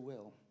is your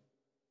will?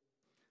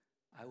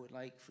 I would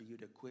like for you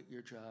to quit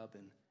your job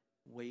and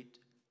wait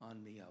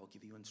on me. I will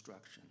give you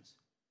instructions.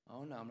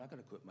 Oh, no, I'm not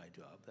going to quit my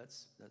job.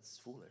 That's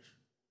foolish.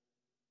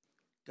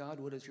 God,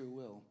 what is your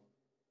will?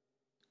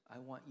 I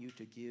want you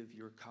to give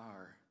your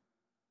car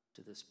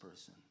to this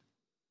person.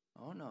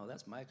 Oh, no,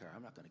 that's my car.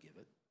 I'm not going to give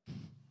it.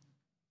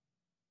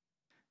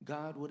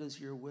 God, what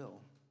is your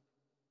will?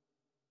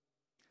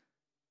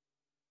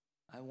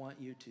 I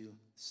want you to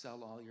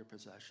sell all your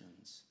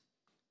possessions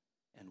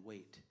and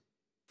wait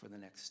for the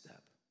next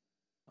step.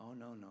 Oh,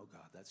 no,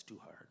 God, that's too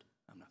hard.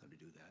 I'm not going to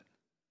do that.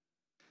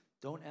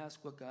 Don't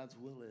ask what God's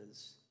will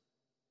is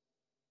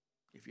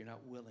if you're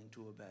not willing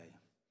to obey.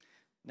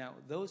 Now,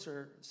 those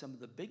are some of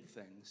the big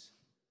things.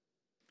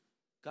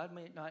 God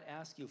may not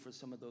ask you for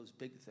some of those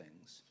big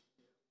things.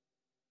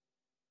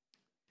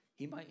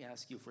 He might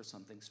ask you for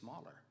something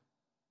smaller,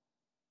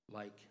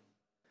 like,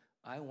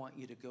 I want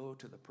you to go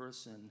to the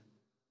person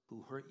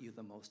who hurt you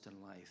the most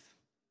in life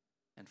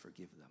and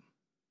forgive them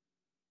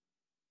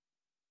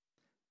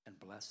and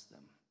bless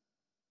them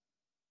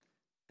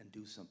and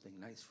do something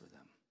nice for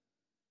them.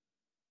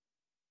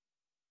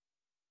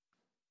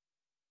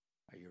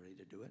 Are you ready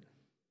to do it?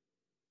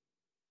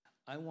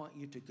 I want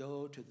you to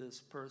go to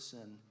this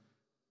person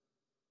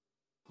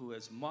who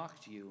has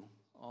mocked you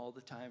all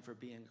the time for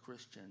being a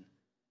Christian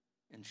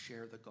and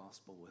share the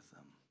gospel with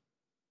them.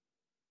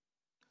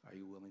 Are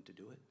you willing to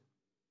do it?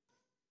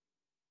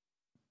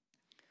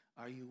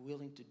 Are you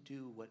willing to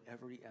do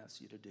whatever he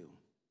asks you to do?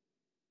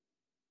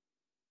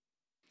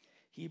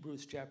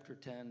 Hebrews chapter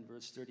 10,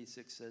 verse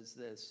 36 says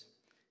this,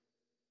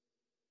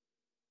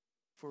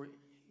 for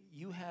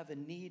you have a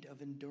need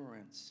of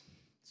endurance,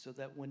 so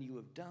that when you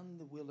have done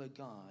the will of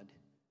God,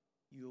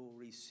 you will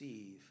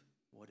receive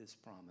what is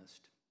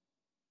promised.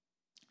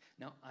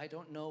 Now, I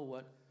don't know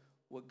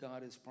what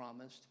God has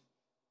promised.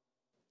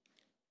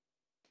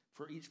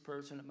 For each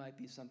person, it might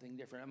be something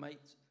different. It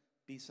might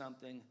be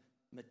something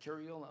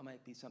material. It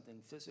might be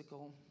something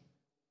physical.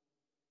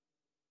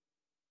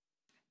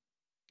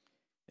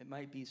 It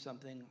might be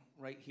something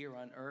right here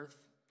on earth.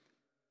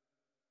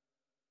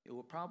 It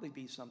will probably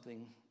be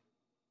something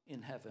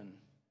in heaven.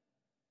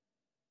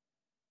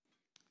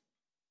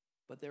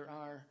 But there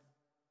are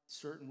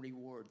certain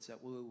rewards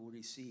that we will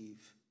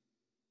receive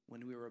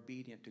when we are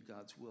obedient to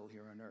God's will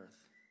here on earth,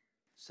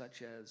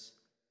 such as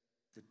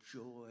the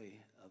joy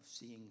of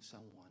seeing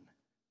someone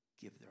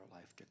give their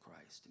life to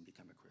Christ and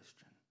become a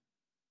Christian.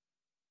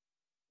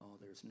 Oh,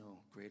 there's no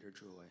greater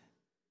joy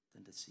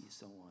than to see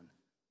someone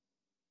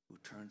who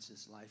turns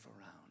his life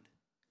around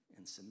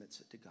and submits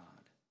it to God.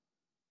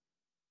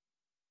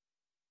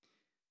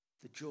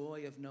 The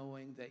joy of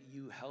knowing that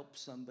you help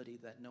somebody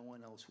that no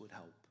one else would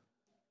help.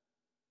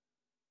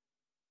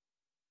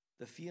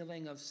 The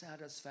feeling of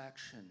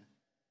satisfaction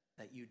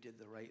that you did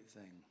the right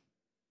thing.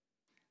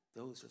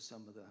 Those are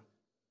some of the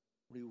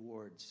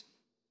rewards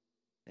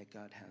that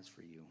God has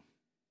for you.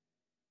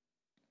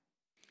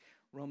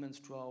 Romans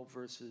 12,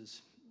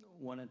 verses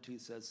 1 and 2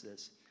 says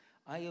this: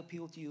 I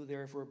appeal to you,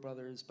 therefore,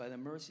 brothers, by the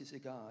mercies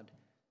of God,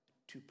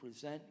 to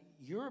present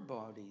your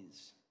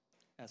bodies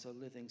as a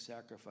living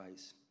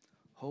sacrifice,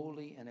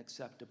 holy and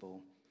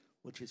acceptable,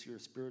 which is your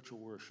spiritual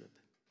worship.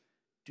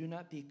 Do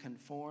not be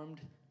conformed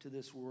to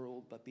this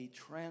world, but be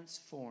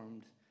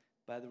transformed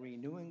by the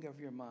renewing of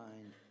your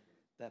mind,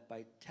 that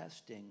by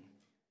testing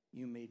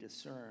you may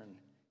discern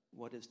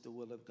what is the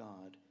will of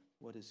God,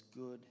 what is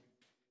good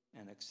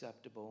and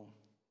acceptable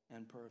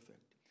and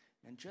perfect.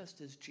 And just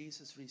as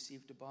Jesus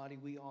received a body,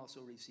 we also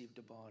received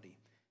a body.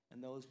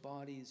 And those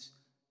bodies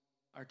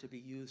are to be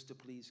used to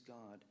please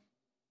God.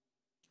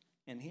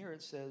 And here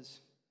it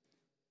says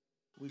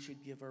we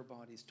should give our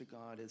bodies to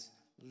God as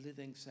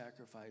living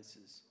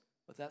sacrifices.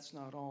 But that's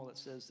not all. It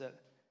says that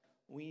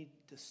we need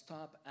to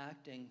stop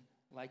acting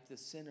like the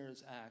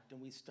sinners act, and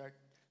we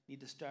need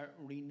to start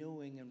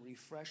renewing and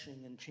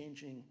refreshing and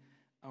changing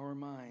our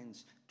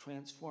minds,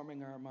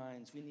 transforming our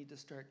minds. We need to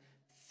start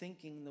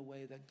thinking the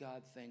way that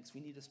God thinks. We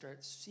need to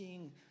start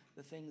seeing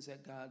the things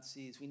that God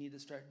sees. We need to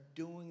start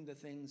doing the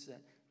things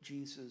that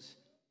Jesus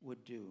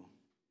would do.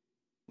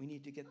 We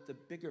need to get the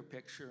bigger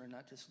picture and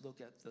not just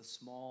look at the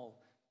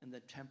small and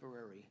the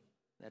temporary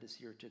that is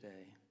here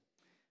today.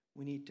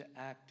 We need to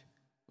act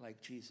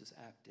like Jesus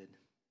acted.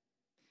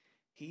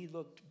 He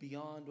looked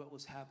beyond what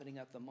was happening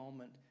at the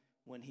moment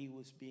when he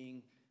was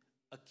being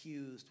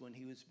accused, when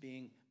he was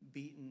being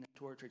beaten and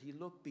tortured. He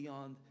looked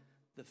beyond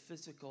the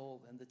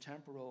physical and the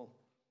temporal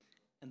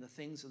and the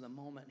things of the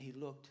moment. He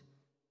looked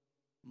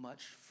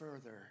much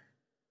further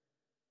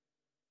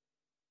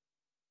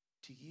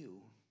to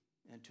you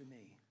and to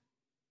me.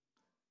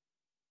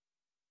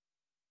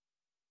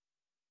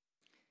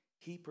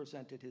 He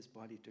presented his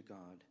body to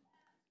God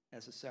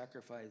as a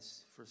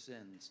sacrifice for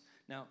sins.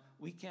 Now,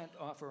 we can't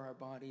offer our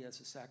body as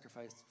a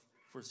sacrifice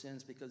for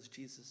sins because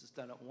Jesus has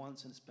done it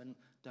once and it's been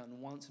done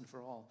once and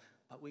for all.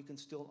 But we can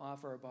still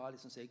offer our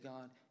bodies and say,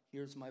 God,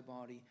 here's my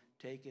body.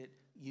 Take it,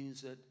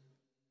 use it.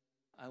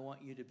 I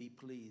want you to be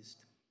pleased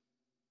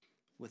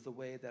with the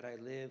way that I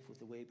live, with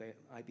the way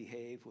I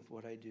behave, with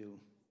what I do.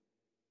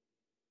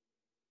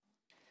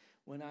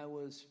 When I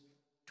was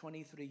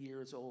 23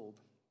 years old,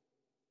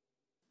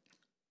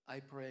 I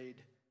prayed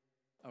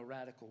a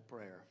radical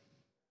prayer.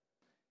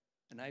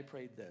 And I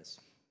prayed this.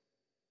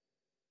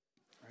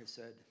 I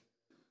said,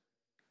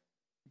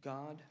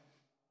 God,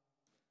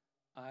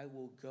 I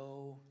will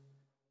go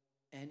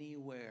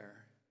anywhere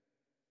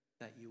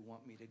that you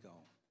want me to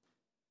go.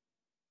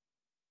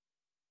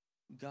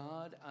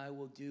 God, I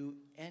will do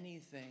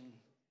anything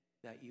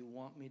that you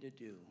want me to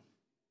do.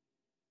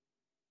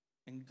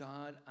 And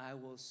God, I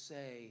will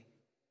say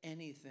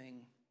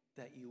anything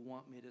that you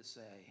want me to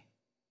say.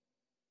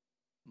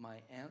 My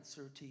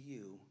answer to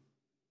you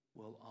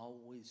will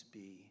always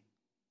be,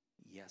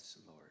 yes,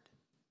 Lord.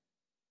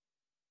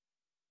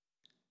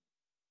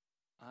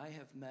 I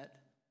have met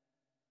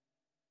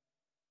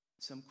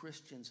some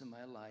Christians in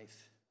my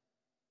life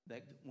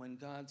that when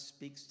God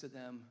speaks to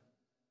them,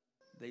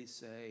 they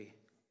say,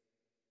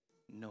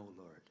 no,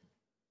 Lord.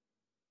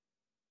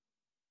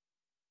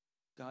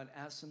 God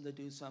asks them to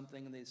do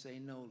something and they say,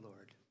 no,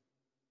 Lord.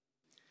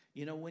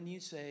 You know, when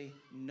you say,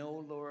 no,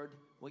 Lord,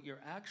 what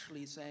you're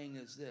actually saying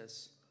is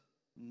this: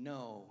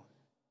 no,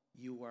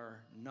 you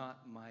are not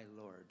my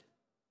Lord.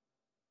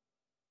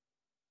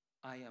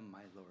 I am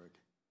my Lord.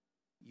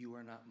 You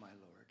are not my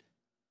Lord.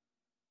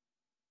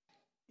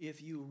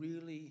 If you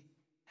really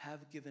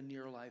have given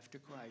your life to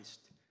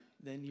Christ,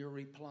 then your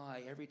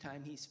reply every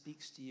time he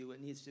speaks to you,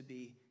 it needs to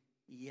be,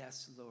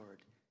 yes, Lord.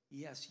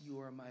 Yes, you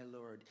are my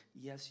Lord.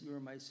 Yes, you are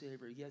my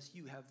Savior. Yes,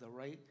 you have the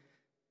right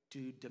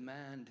to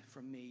demand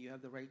from me. You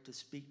have the right to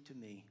speak to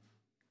me.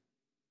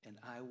 And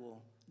I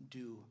will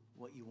do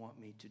what you want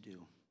me to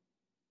do.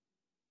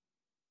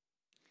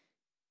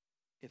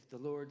 If the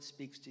Lord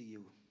speaks to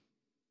you,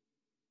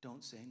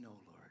 don't say no,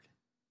 Lord.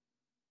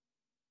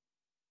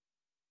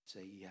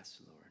 Say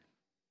yes, Lord.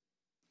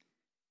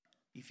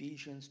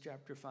 Ephesians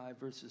chapter 5,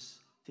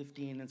 verses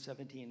 15 and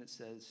 17, it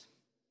says,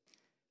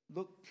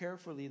 look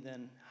carefully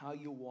then how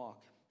you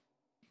walk,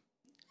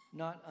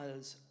 not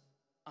as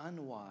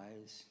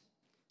unwise,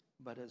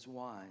 but as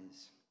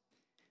wise,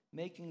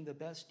 making the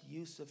best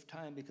use of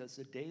time because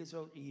the days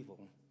are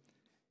evil.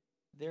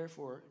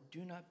 Therefore,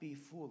 do not be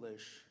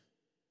foolish,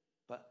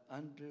 but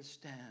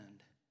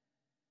understand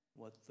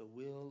what the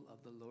will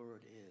of the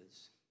Lord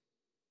is.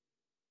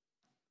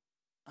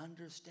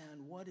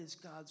 Understand what is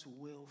God's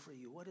will for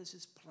you. What is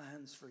his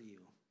plans for you?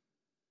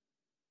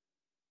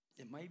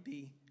 It might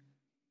be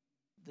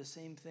the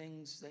same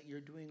things that you're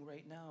doing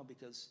right now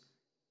because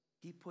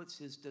he puts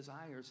his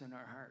desires in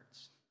our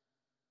hearts.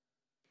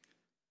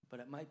 But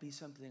it might be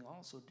something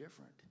also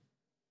different.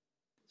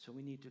 So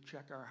we need to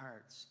check our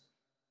hearts.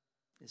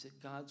 Is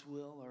it God's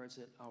will or is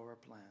it our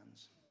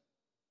plans?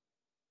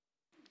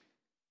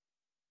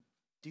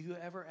 Do you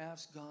ever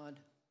ask God,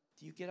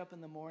 do you get up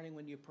in the morning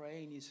when you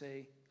pray and you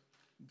say,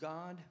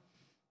 God,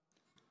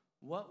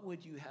 what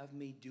would you have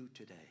me do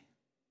today?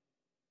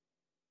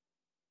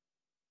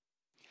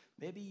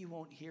 Maybe you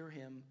won't hear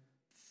him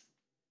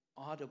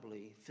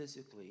audibly,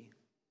 physically,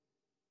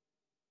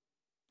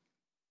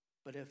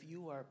 but if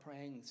you are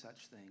praying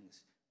such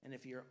things, and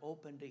if you're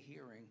open to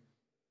hearing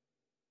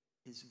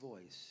his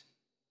voice,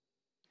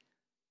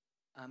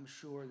 I'm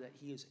sure that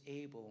he is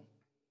able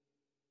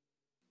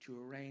to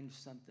arrange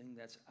something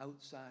that's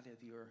outside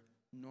of your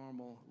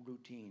normal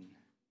routine.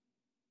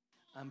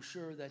 I'm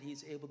sure that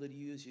he's able to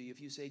use you.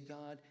 If you say,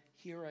 God,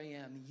 here I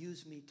am,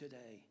 use me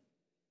today.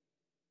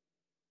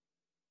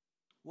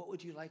 What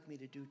would you like me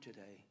to do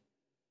today?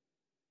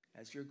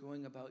 As you're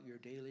going about your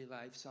daily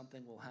life,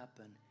 something will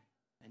happen,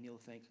 and you'll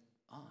think,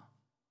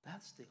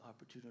 that's the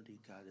opportunity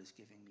God is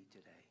giving me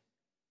today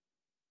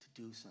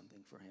to do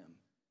something for him,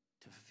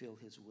 to fulfill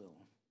his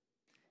will.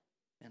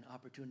 An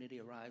opportunity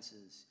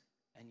arises,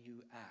 and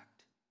you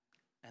act,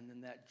 and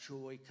then that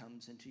joy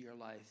comes into your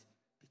life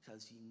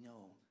because you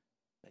know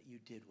that you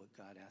did what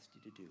God asked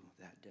you to do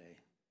that day.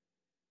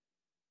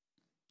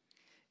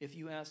 If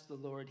you ask the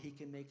Lord, he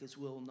can make his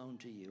will known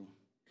to you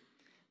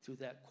through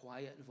that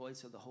quiet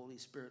voice of the Holy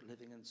Spirit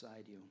living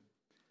inside you,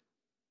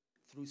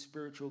 through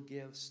spiritual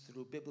gifts,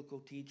 through biblical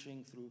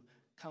teaching, through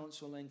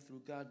counseling,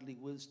 through godly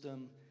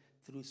wisdom,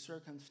 through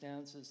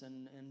circumstances,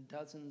 and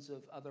dozens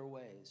of other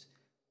ways.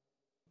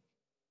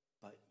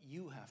 But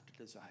you have to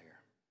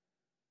desire.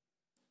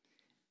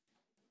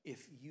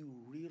 If you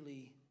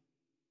really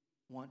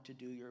want to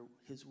do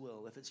his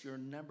will, if it's your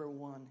number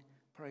one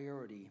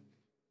priority,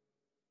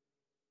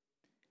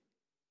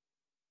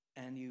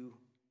 and you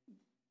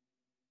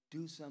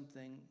do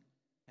something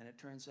and it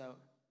turns out,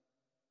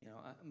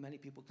 many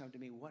people come to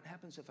me, what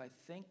happens if I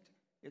think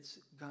it's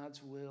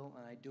God's will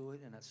and I do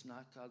it and it's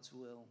not God's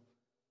will?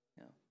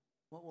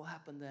 What will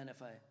happen then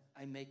if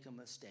I make a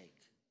mistake?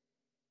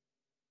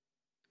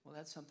 Well,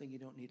 that's something you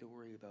don't need to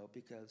worry about,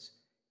 because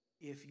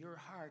if your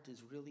heart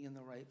is really in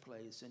the right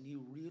place and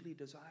you really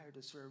desire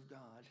to serve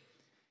God,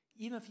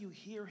 even if you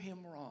hear him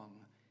wrong,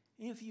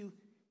 if you,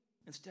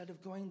 instead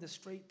of going the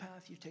straight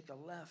path, you take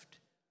a left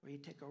or you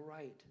take a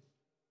right,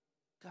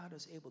 God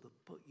is able to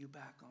put you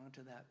back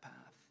onto that path.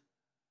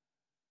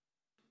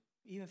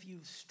 Even if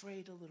you've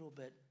strayed a little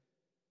bit,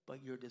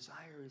 but your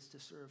desire is to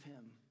serve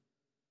him,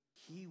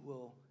 he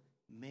will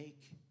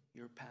make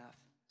your path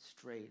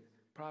straight.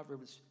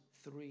 Proverbs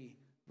 3,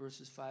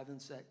 verses 5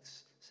 and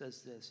 6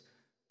 says this: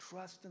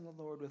 trust in the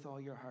Lord with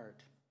all your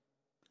heart,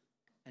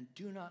 and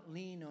do not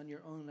lean on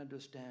your own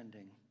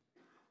understanding.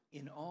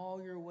 In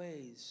all your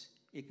ways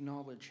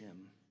acknowledge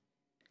him,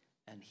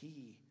 and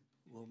he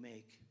will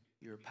make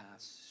your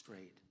paths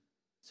straight.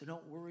 So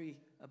don't worry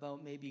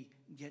about maybe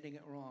getting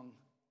it wrong.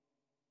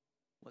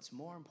 What's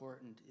more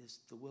important is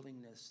the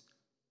willingness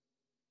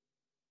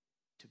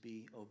to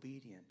be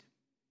obedient.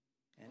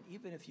 And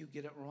even if you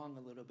get it wrong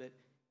a little bit,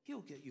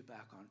 he'll get you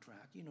back on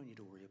track. You don't need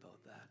to worry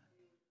about that.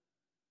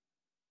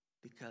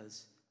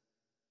 Because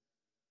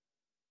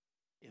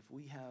if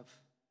we have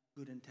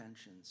good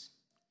intentions,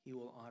 he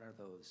will honor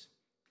those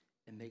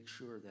and make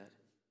sure that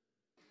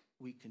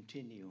we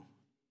continue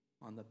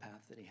on the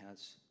path that he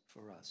has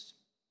for us.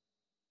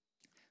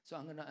 So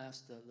I'm going to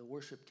ask the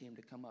worship team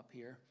to come up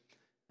here,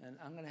 and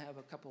I'm going to have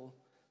a couple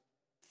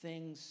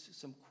things,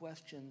 some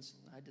questions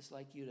I'd just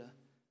like you to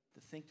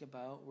think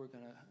about. We're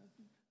going to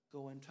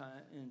go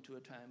into a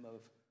time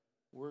of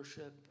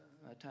worship,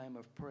 a time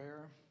of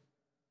prayer.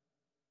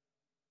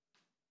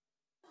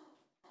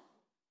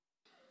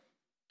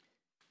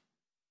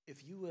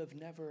 If you have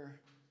never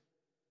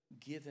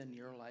given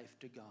your life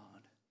to God,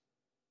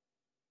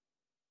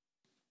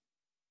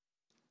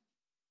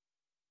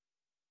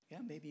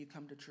 maybe you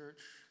come to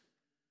church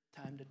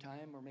time to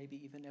time, or maybe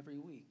even every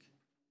week,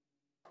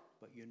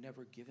 but you've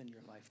never given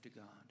your life to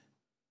God.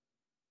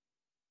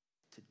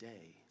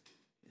 Today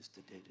is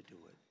the day to do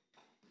it.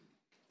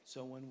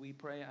 So when we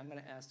pray, I'm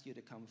going to ask you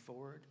to come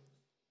forward,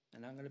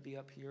 and I'm going to be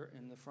up here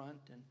in the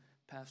front, and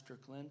Pastor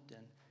Clint,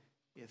 and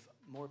if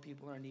more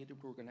people are needed,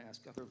 we're going to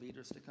ask other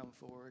leaders to come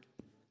forward,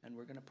 and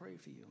we're going to pray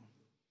for you.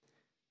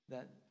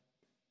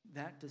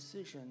 That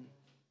decision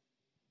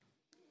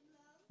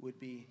would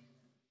be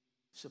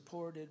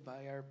supported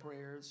by our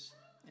prayers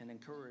and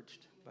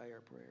encouraged by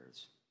our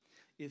prayers.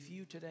 If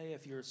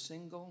you're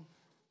single,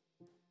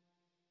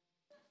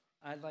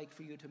 I'd like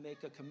for you to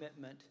make a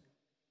commitment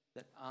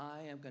that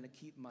I am going to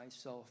keep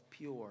myself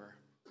pure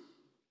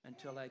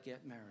until I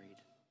get married.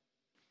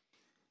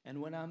 And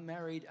when I'm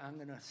married, I'm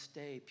going to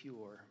stay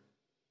pure.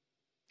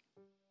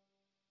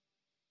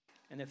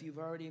 And if you've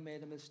already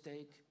made a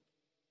mistake,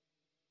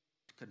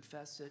 to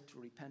confess it, to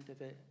repent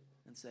of it,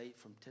 and say,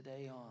 from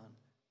today on,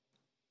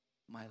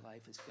 my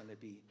life is going to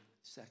be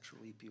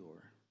sexually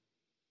pure.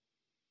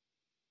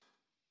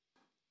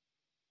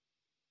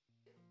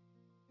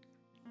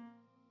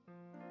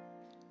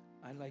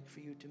 I'd like for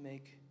you to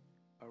make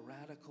a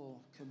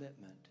radical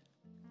commitment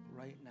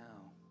right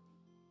now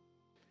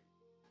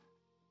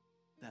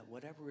that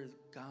whatever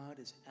God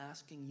is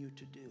asking you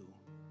to do,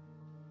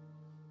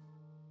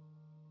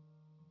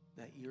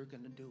 that you're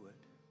going to do it.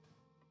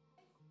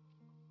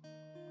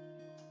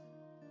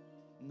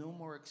 No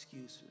more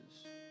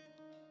excuses.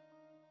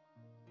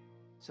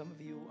 Some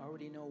of you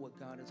already know what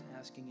God is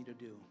asking you to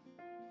do.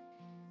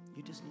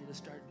 You just need to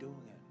start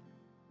doing it.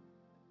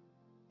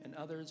 And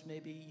others,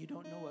 maybe you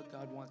don't know what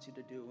God wants you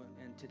to do,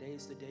 and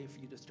today's the day for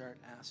you to start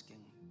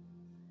asking.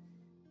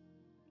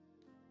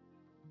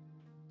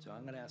 So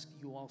I'm going to ask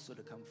you also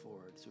to come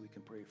forward so we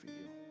can pray for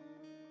you.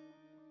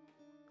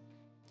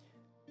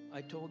 I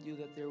told you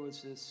that there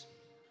was this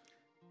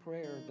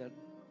prayer that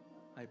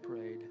I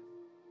prayed.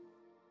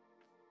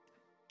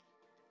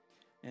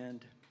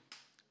 And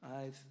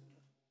I've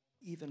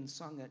even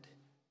sung it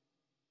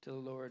to the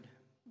Lord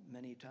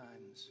many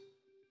times.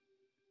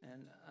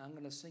 And I'm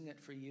going to sing it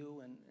for you.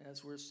 And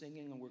as we're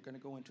singing, and we're going to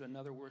go into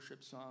another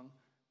worship song,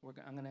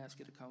 I'm going to ask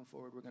you to come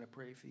forward. We're going to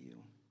pray for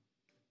you.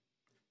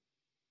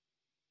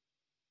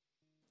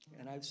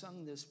 And I've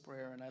sung this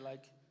prayer, and I'd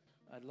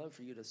love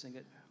for you to sing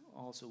it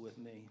also with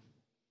me.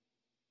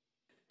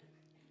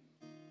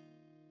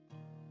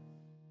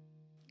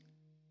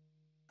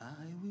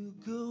 I will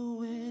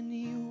go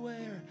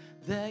anywhere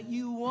that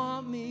you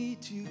want me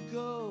to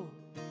go.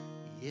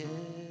 Yes,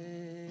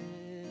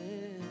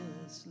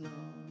 Lord.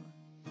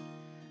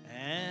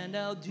 And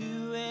I'll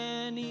do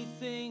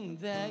anything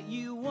that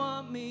you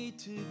want me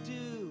to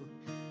do.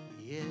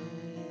 Yes,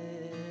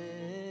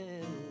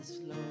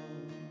 Lord.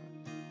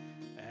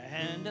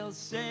 And I'll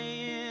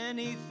say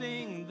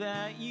anything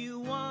that you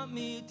want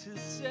me to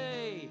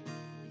say.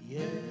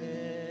 Yes,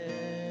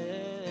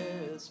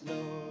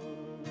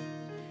 Lord.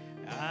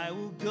 I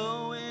will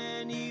go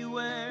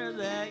anywhere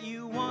that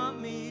you want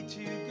me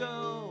to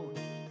go.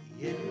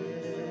 Yes,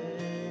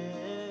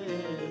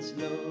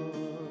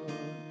 Lord.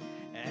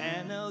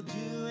 And I'll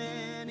do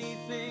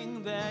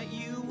anything that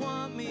you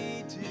want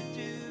me to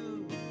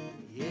do.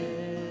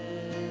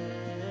 Yes,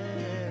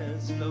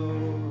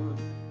 Lord.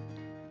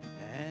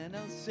 And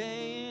I'll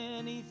say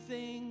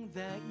anything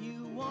that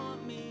you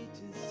want me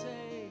to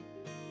say.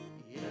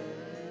 Yes,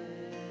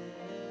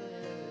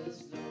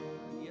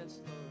 Lord. Yes,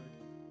 Lord.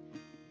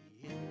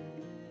 Yes,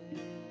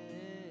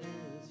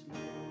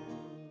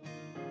 Lord.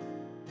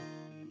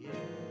 Yes,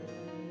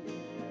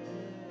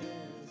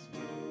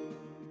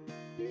 Lord.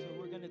 So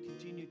we're going to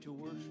continue to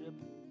worship,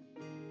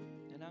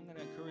 and I'm going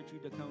to encourage you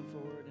to come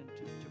forward and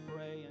to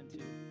pray and to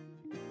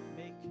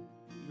make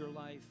your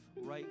life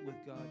right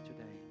with God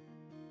today.